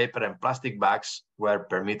or paper and plastic bags were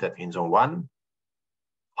permitted in zone 1.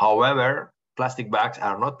 However, plastic bags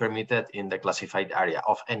are not permitted in the classified area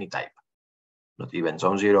of any type, not even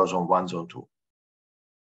zone 0, zone 1, zone 2.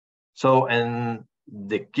 So, and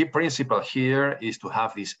the key principle here is to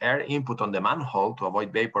have this air input on the manhole to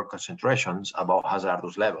avoid vapor concentrations above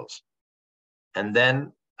hazardous levels. And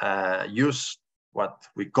then use what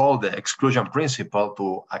we call the exclusion principle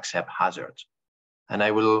to accept hazards. And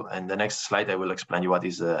I will, in the next slide, I will explain you what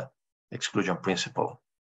is the exclusion principle.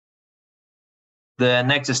 The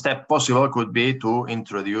next step possible could be to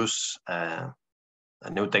introduce a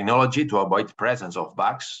new technology to avoid presence of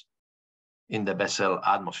bags in the vessel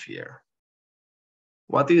atmosphere.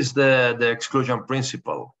 What is the exclusion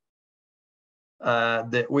principle?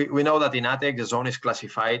 We know that in ATEC, the zone is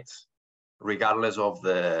classified regardless of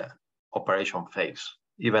the operation phase.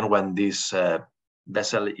 Even when this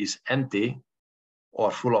vessel is empty or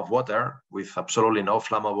full of water with absolutely no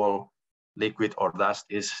flammable liquid or dust,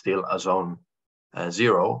 is still a zone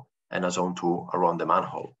 0 and a zone 2 around the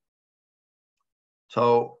manhole.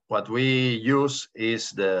 So what we use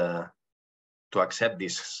is to accept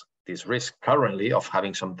this risk currently of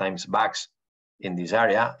having sometimes bags in this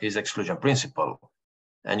area is exclusion principle.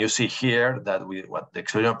 And you see here that what the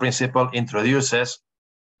exclusion principle introduces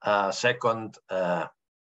a second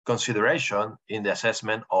consideration in the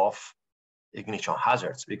assessment of ignition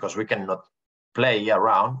hazards, because we cannot play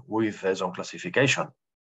around with zone classification.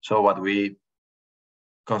 So what we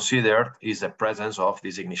considered is the presence of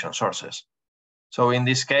these ignition sources. So in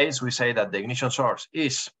this case, we say that the ignition source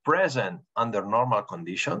is present under normal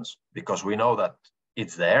conditions, because we know that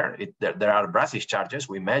it's there. There are brassic charges,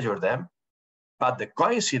 we measure them, but the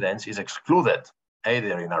coincidence is excluded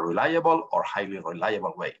either in a reliable or highly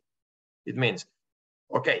reliable way. It means,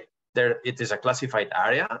 okay, it is a classified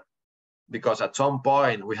area, because at some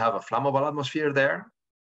point we have a flammable atmosphere there,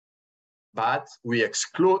 but we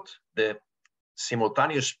exclude the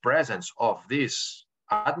simultaneous presence of this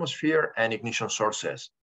atmosphere and ignition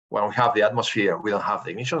sources. When we have the atmosphere, we don't have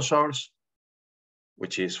the ignition source,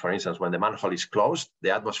 which is, for instance, when the manhole is closed,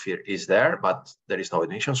 the atmosphere is there, but there is no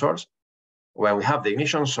ignition source. When we have the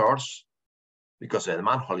ignition source, because the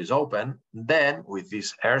manhole is open, then with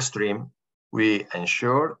this airstream, we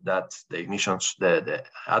ensure that the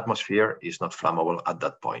atmosphere is not flammable at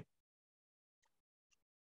that point.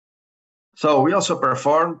 So we also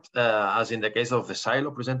performed, as in the case of the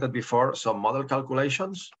silo presented before, some model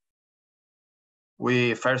calculations.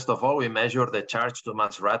 First of all, we measure the charge to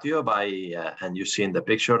mass ratio by, and you see in the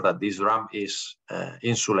picture that this drum is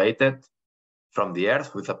insulated from the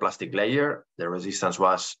earth with a plastic layer. The resistance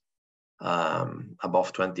was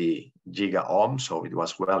above 20 giga ohms, so it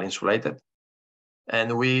was well insulated.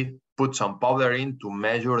 And we put some powder in to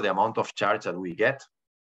measure the amount of charge that we get.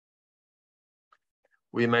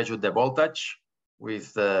 We measured the voltage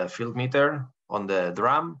with the field meter on the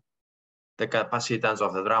drum. The capacitance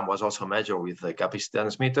of the drum was also measured with the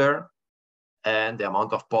capacitance meter, and the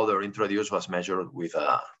amount of powder introduced was measured with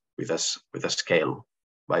a scale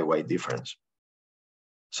by weight difference.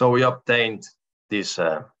 So we obtained this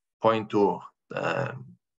 0.2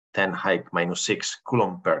 10⁻⁻⁶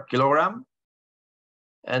 coulomb per kilogram.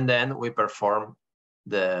 And then we perform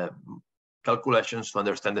the calculations to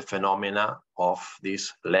understand the phenomena of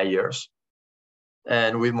these layers.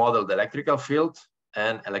 And we model the electrical field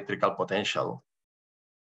and electrical potential.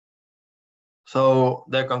 So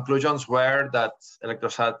the conclusions were that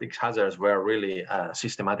electrostatic hazards were really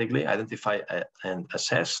systematically identified and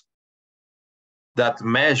assessed, that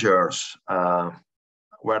measures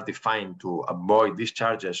were defined to avoid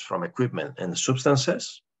discharges from equipment and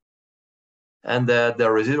substances, and the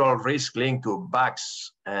residual risk linked to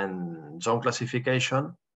bugs and zone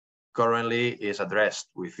classification currently is addressed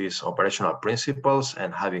with these operational principles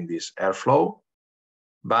and having this airflow.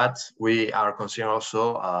 But we are considering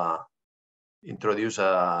also introduce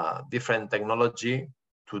a different technology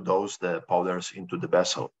to dose the powders into the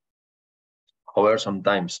vessel. However,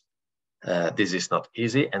 sometimes this is not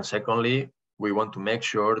easy. And secondly, we want to make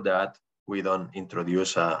sure that we don't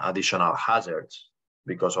introduce additional hazards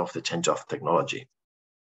because of the change of technology.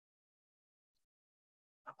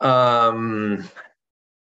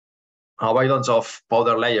 Avoidance of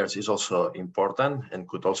powder layers is also important and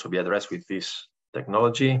could also be addressed with this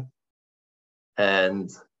technology.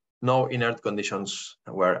 And no inert conditions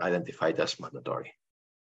were identified as mandatory.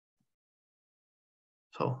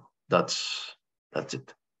 So that's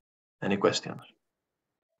it. Any questions?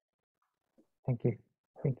 Thank you.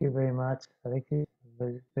 Thank you very much, Alexis.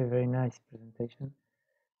 Very nice presentation.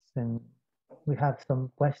 And we have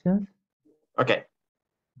some questions. Okay.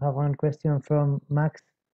 I have one question from Max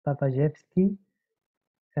Papajewski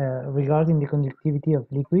regarding the conductivity of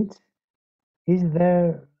liquids. Is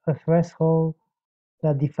there a threshold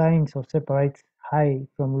that defines or separates high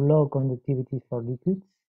from low conductivity for liquids?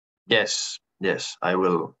 Yes, I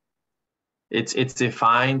will. It's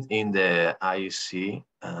defined in the IEC.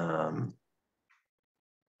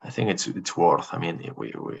 I think it's worth. I mean,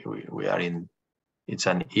 we are in. It's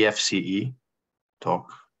an EFCE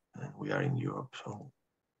talk, and we are in Europe. So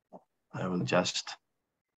I will just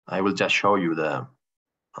show you the.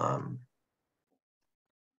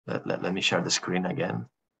 Let me share the screen again.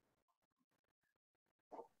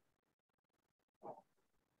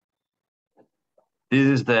 This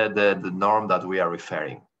is the norm that we are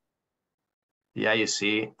referring. The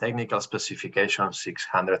IEC Technical Specification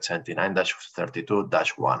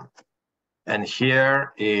 679-32-1. And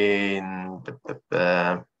here in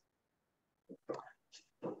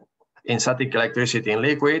static electricity in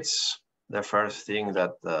liquids, the first thing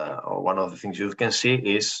that, or one of the things you can see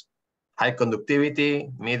is high conductivity,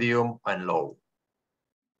 medium, and low.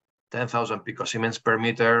 10,000 picosiemens per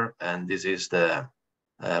meter, and this is the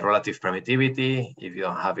relative permittivity. If you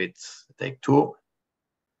don't have it, take 2.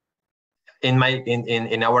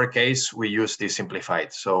 In our case, we use this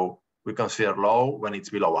simplified. So we consider low when it's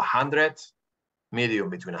below 100, medium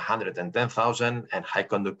between 100 and 10,000, and high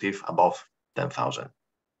conductive above 10,000.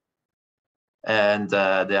 And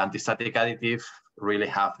the antistatic additive really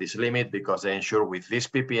have this limit because they ensure with this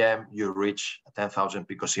ppm you reach 10,000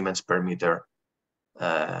 picosiemens per meter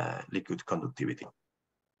liquid conductivity.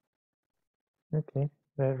 Okay,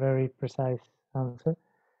 very precise answer.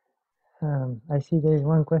 I see there is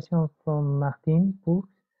one question from Martine Poux.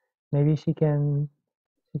 Maybe she can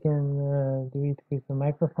do it with the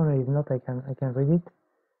microphone, or if not, I can read it.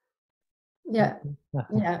 Yeah,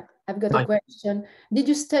 I've got a question. Did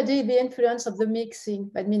you study the influence of the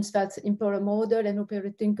mixing? That means that impeller model and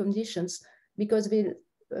operating conditions, because they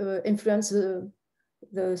influence the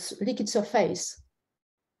liquid surface.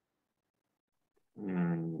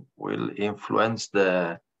 Will influence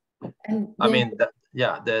the.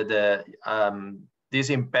 These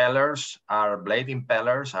impellers are blade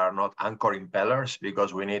impellers, are not anchor impellers,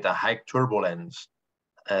 because we need a high turbulence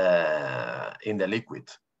in the liquid.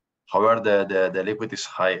 However, the liquid is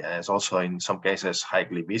also in some cases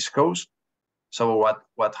highly viscous. So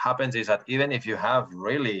what happens is that even if you have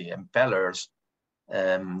really impellers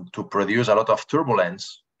to produce a lot of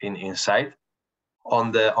turbulence inside,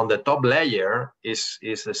 on the top layer is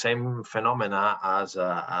the same phenomena as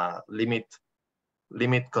a limit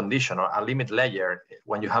condition or a limit layer.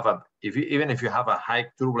 When you have even if you have a high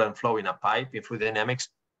turbulent flow in a pipe in fluid dynamics,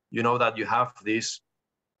 you know that you have this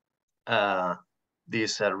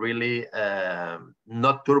really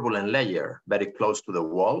not turbulent layer very close to the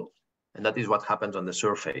wall, and that is what happens on the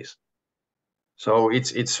surface. So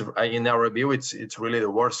it's in our view it's really the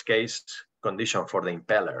worst case condition for the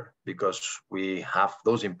impeller, because we have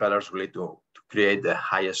those impellers really to create the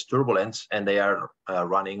highest turbulence, and they are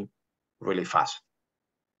running really fast.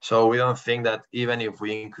 So we don't think that even if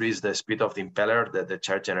we increase the speed of the impeller, that the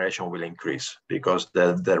charge generation will increase, because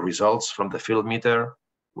the results from the field meter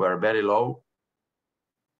were very low.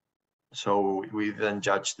 So we then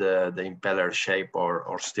judge the impeller shape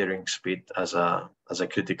or steering speed as a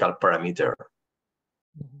critical parameter.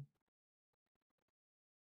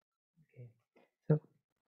 Okay.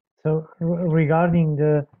 So regarding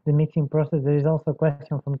the mixing process, there is also a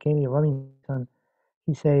question from Kelly Robinson.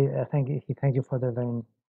 He says, he thank you for the very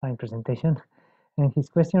fine presentation. And his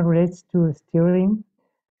question relates to steering.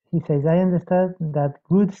 He says, I understand that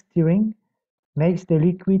good steering makes the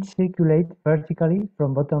liquid circulate vertically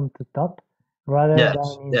from bottom to top rather than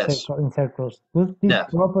in circles. Would this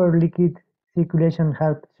proper liquid circulation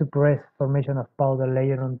help suppress formation of powder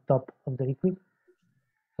layer on top of the liquid?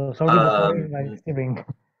 So sorry for my steering.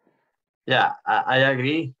 Yeah, I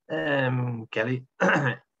agree, Kelly.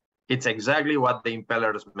 It's exactly what the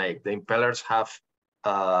impellers make. The impellers have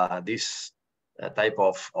this type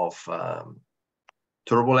of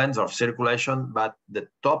turbulence or circulation, but the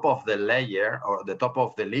top of the layer or the top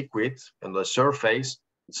of the liquid on the surface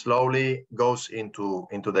slowly goes into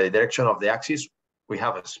the direction of the axis. We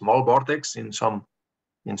have a small vortex in some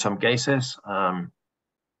cases,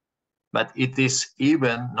 but it is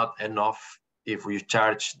even not enough if we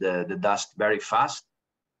charge the dust very fast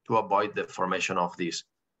to avoid the formation of this.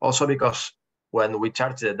 Also because when we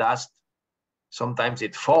charge the dust, sometimes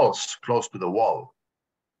it falls close to the wall.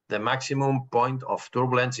 The maximum point of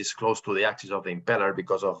turbulence is close to the axis of the impeller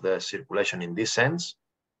because of the circulation in this sense.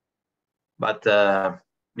 But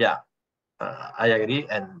yeah, I agree,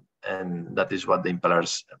 and that is what the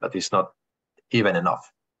impellers, but it's not even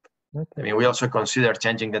enough. Okay. I mean, we also consider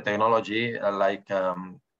changing the technology, like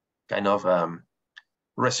kind of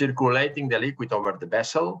recirculating the liquid over the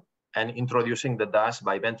vessel and introducing the dust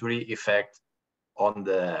by Venturi effect on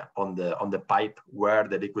the pipe where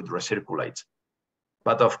the liquid recirculates.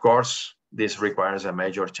 But of course, this requires a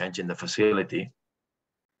major change in the facility.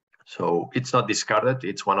 So it's not discarded.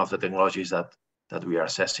 It's one of the technologies that we are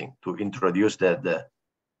assessing to introduce the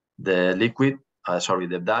liquid,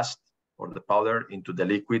 the dust or the powder into the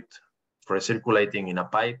liquid recirculating in a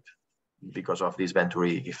pipe because of this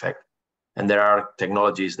Venturi effect. And there are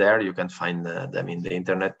technologies there. You can find them in the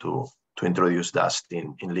internet to introduce dust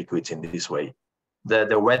in liquids in this way.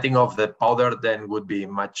 The wetting of the powder then would be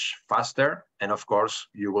much faster. And of course,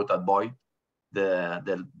 you would avoid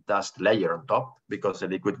the dust layer on top because the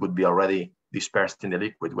liquid would be already dispersed in the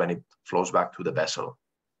liquid when it flows back to the vessel.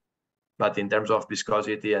 But in terms of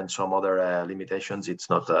viscosity and some other limitations, it's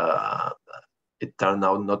not. It turned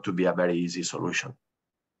out not to be a very easy solution.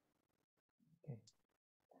 Okay.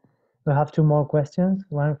 We have two more questions.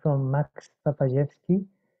 One from Max Papajewski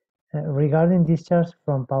regarding discharge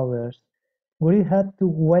from powders. Would it have to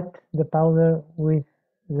wet the powder with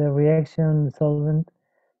the reaction solvent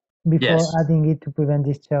before adding it to prevent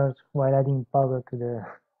discharge while adding powder to the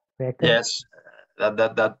reactor? Yes,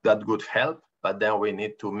 that would help. But then we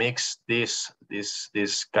need to mix this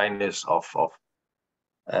kindness of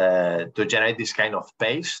to generate this kind of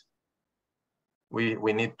paste.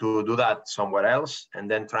 We need to do that somewhere else and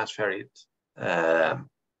then transfer it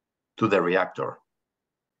to the reactor.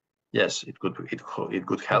 Yes, it could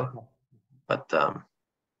help, but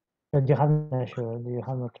you haven't measured, you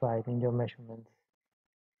have not tried in your measurements.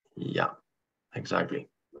 Yeah, exactly.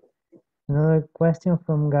 Another question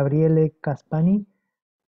from Gabriele Caspani.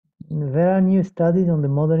 There are new studies on the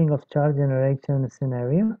modeling of charge generation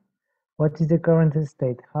scenario. What is the current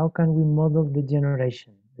state? How can we model the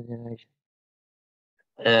generation?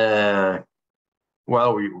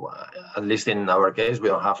 Well, at least in our case, we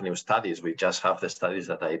don't have new studies. We just have the studies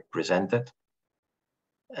that I presented.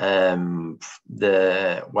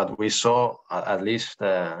 What we saw, at least,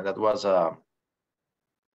 that was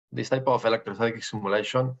this type of electrostatic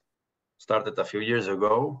simulation started a few years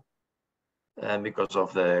ago, and because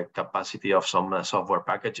of the capacity of some software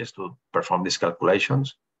packages to perform these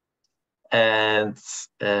calculations. And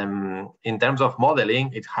in terms of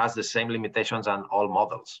modeling, it has the same limitations on all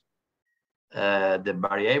models. The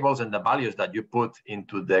variables and the values that you put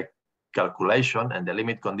into the calculation and the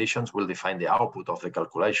limit conditions will define the output of the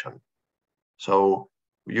calculation. So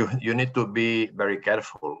you need to be very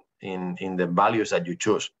careful in the values that you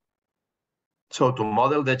choose. So to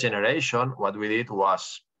model the generation, what we did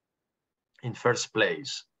was, in first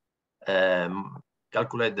place,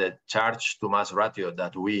 calculate the charge to mass ratio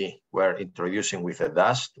that we were introducing with the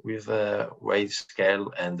dust, with the weight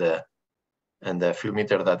scale and the field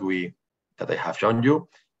meter that I have shown you.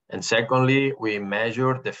 And secondly, we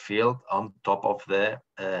measured the field on top of the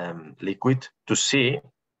liquid to see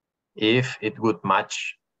if it would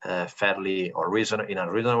match fairly or in a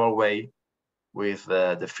reasonable way with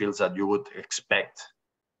the fields that you would expect.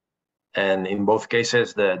 And in both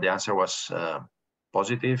cases, the answer was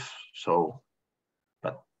positive. So,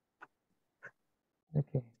 but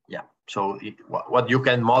Okay. Yeah. So what you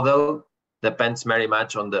can model depends very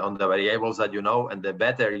much on the variables that you know, and the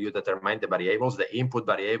better you determine the variables, the input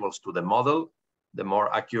variables to the model, the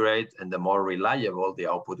more accurate and the more reliable the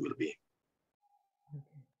output will be.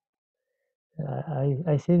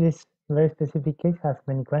 I see this very specific case has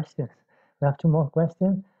many questions. We have two more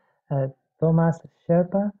questions. Thomas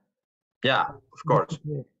Sherpa. Yeah, of course.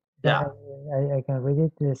 Yeah. I can read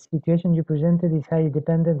it. The situation you presented is highly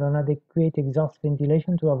dependent on adequate exhaust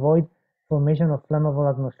ventilation to avoid formation of flammable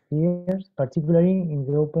atmospheres, particularly in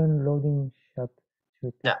the open loading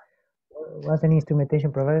chute. Yeah. Was any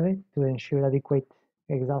instrumentation provided to ensure adequate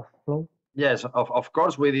exhaust flow? Yes, of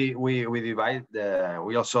course. We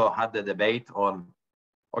also had the debate on,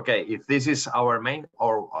 okay, if this is our main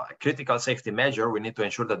or critical safety measure, we need to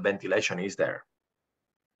ensure that ventilation is there.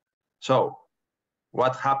 So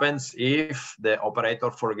what happens if the operator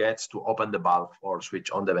forgets to open the valve or switch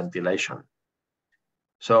on the ventilation?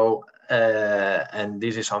 So, and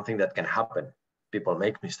this is something that can happen. People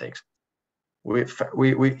make mistakes. We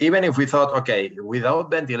even if we thought, okay,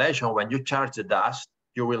 without ventilation, when you charge the dust,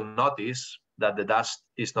 you will notice that the dust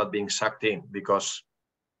is not being sucked in, because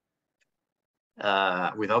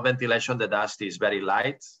without ventilation, the dust is very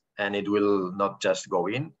light and it will not just go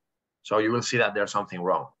in. So you will see that there's something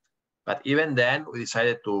wrong. But even then, we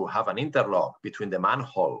decided to have an interlock between the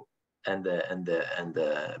manhole and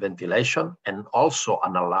the ventilation, and also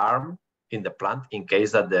an alarm in the plant in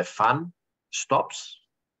case that the fan stops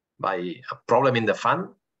by a problem in the fan.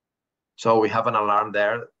 So we have an alarm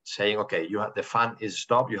there saying, okay, the fan is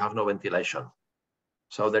stopped, you have no ventilation.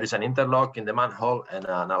 So there is an interlock in the manhole and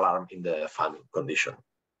an alarm in the fan condition.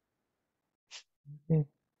 Okay.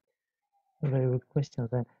 Very good question.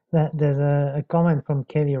 There's a comment from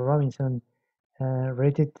Kelly Robinson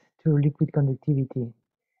related to liquid conductivity.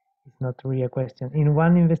 It's not really a question. In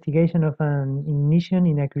one investigation of an ignition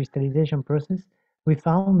in a crystallization process, we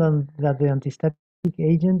found that the antistatic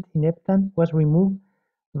agent in heptane was removed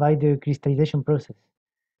by the crystallization process.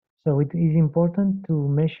 So it is important to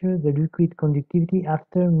measure the liquid conductivity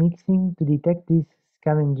after mixing to detect this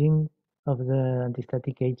scavenging of the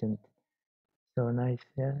antistatic agent. So nice,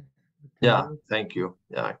 yeah. Yeah, thank you.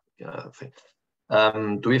 Yeah,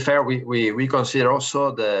 to be fair, we consider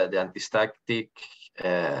also the antistatic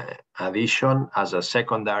addition as a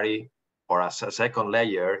secondary or as a second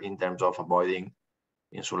layer in terms of avoiding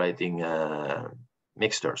insulating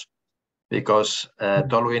mixtures, because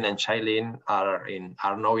toluene and xylene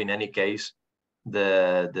are now in any case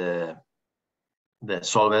the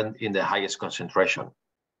solvent in the highest concentration.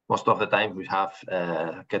 Most of the time we have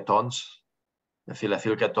ketones,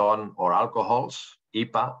 methylethyl ketone, or alcohols,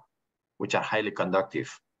 EPA, which are highly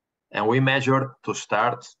conductive. And we measured to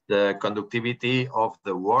start the conductivity of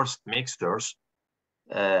the worst mixtures,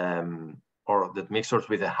 or the mixtures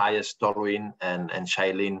with the highest toluene and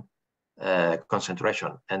xylene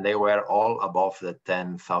concentration. And they were all above the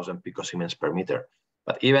 10,000 picosiemens per meter.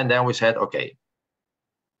 But even then we said, okay,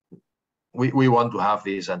 we want to have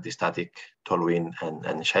this antistatic toluene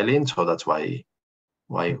and xylene, so that's why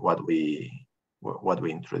what we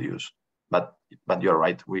introduce. But you're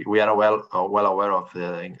right. We are well aware of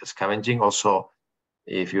the scavenging. Also,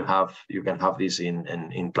 if you can have this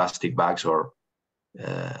in plastic bags or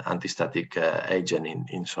antistatic agent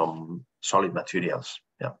in some solid materials.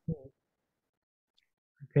 Yeah.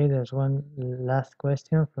 Okay, there's one last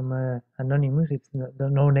question from Anonymous. It's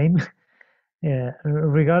no name.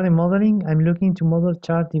 Regarding modeling, I'm looking to model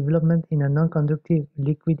chart development in a non-conductive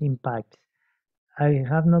liquid impact. I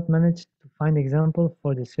have not managed to find example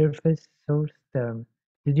for the surface source term.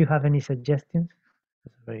 Did you have any suggestions?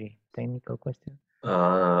 That's a very technical question.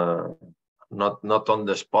 Not on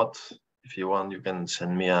the spot. If you want, you can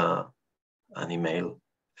send me an email.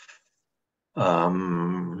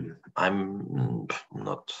 I'm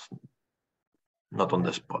not on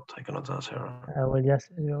the spot. I cannot answer. I will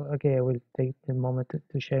just, okay, I will take the moment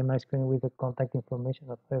to share my screen with the contact information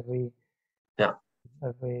of every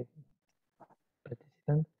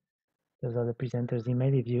participant. Those are the presenter's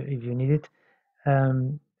email if you need it.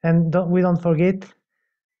 And we don't forget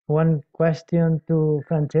one question to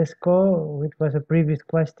Francesco, which was a previous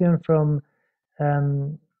question from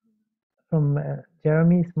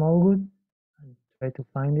Jeremy Smallwood. I'll try to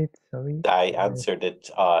find it. Sorry. I answered it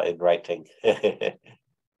in writing.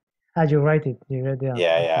 You write it. You read it.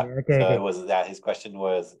 Yeah. Okay. So it was that his question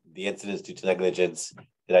was the incidents due to negligence.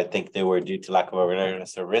 Did I think they were due to lack of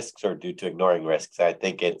awareness of risks or due to ignoring risks? I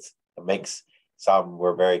think it's a mix. Some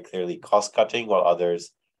were very clearly cost cutting, while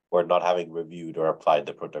others were not having reviewed or applied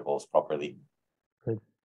the protocols properly. Good.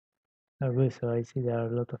 Good. So I see there are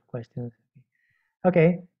a lot of questions.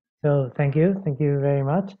 Okay. So thank you very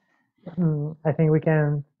much. I think we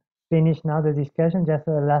can finish now the discussion. Just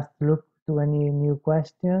a last look to any new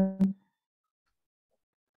question.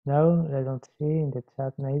 No, I don't see in the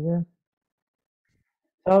chat neither.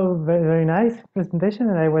 So very nice presentation,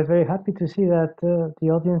 and I was very happy to see that the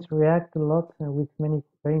audience react a lot with many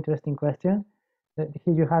very interesting questions.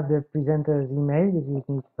 Here you have the presenter's email if you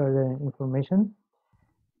need further information.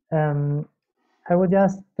 I will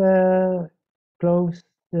just close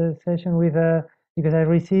the session with because I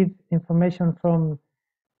received information from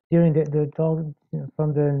during the talk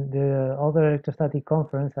from the other electrostatic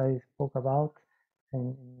conference I spoke about,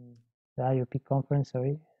 and the IOP conference.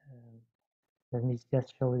 Sorry, let me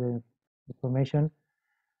just show the information.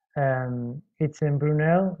 It's in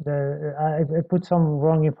Brunel. I put some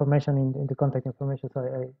wrong information in the contact information,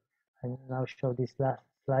 so I now show this last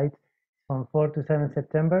slide from 4 to 7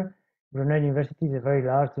 September. Brunel University is a very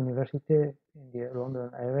large university in the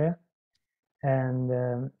London area, and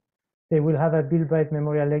they will have a Bill Bright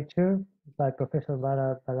Memorial Lecture by Professor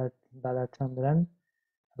Balachandran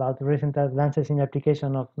about recent advances in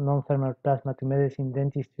application of non-thermal plasma to medicine,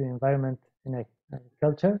 dentistry, environment, and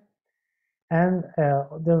agriculture. And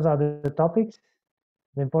those are the topics.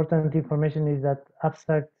 The important information is that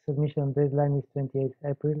abstract submission deadline is 28th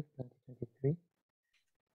April 2023.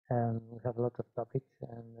 We have a lot of topics,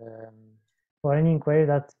 and for any inquiry,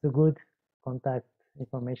 that's the good contact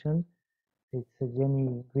information. It's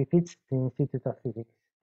Jenny Griffiths, the Institute of Physics.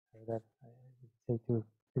 So that I would say to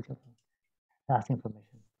ask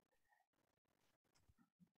information.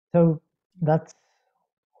 So that's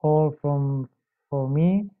all for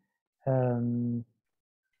me.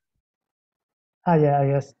 I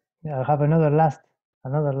guess I have another last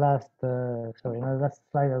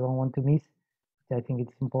slide I don't want to miss. I think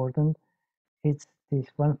it's important. It's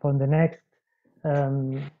this one from the next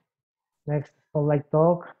spotlight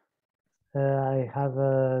talk. I have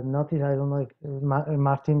a notice. I don't know if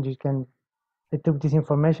Martin, you can. I took this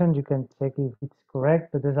information. You can check if it's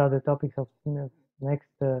correct. But these are the topics of next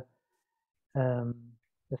the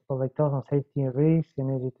spotlight talk on safety and risk,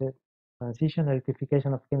 energy transition,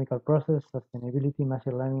 electrification of chemical process, sustainability,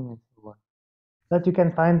 machine learning, and so on. That you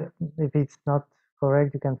can find. If it's not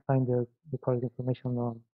correct, you can find the correct information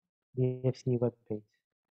on the EFC webpage.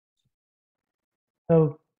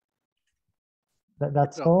 So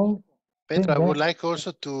that's all. Pedro, I would like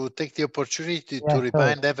also to take the opportunity to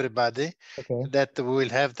remind everybody that we will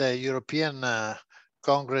have the European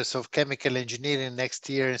Congress of Chemical Engineering next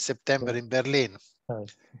year in September in Berlin.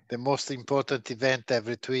 The most important event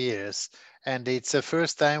every 2 years. And it's the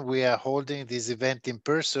first time we are holding this event in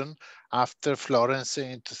person after Florence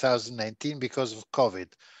in 2019 because of COVID.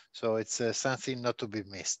 So it's something not to be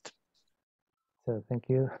missed. So thank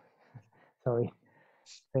you. Sorry.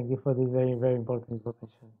 Thank you for this very, very important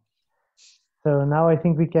information. So now I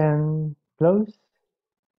think we can close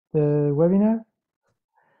the webinar.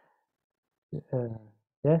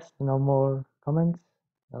 Yes, no more comments.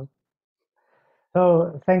 No.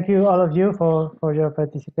 So thank you all of you for your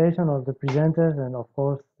participation, all the presenters, and of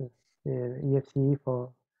course the EFCE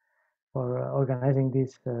for organizing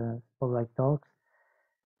these spotlight talks.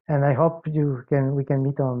 And I hope we can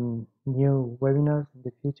meet on new webinars in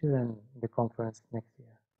the future and the conference next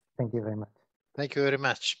year. Thank you very much. Thank you very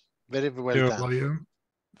much. Very well done.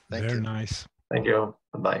 Very nice. Thank you.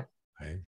 Bye. Bye.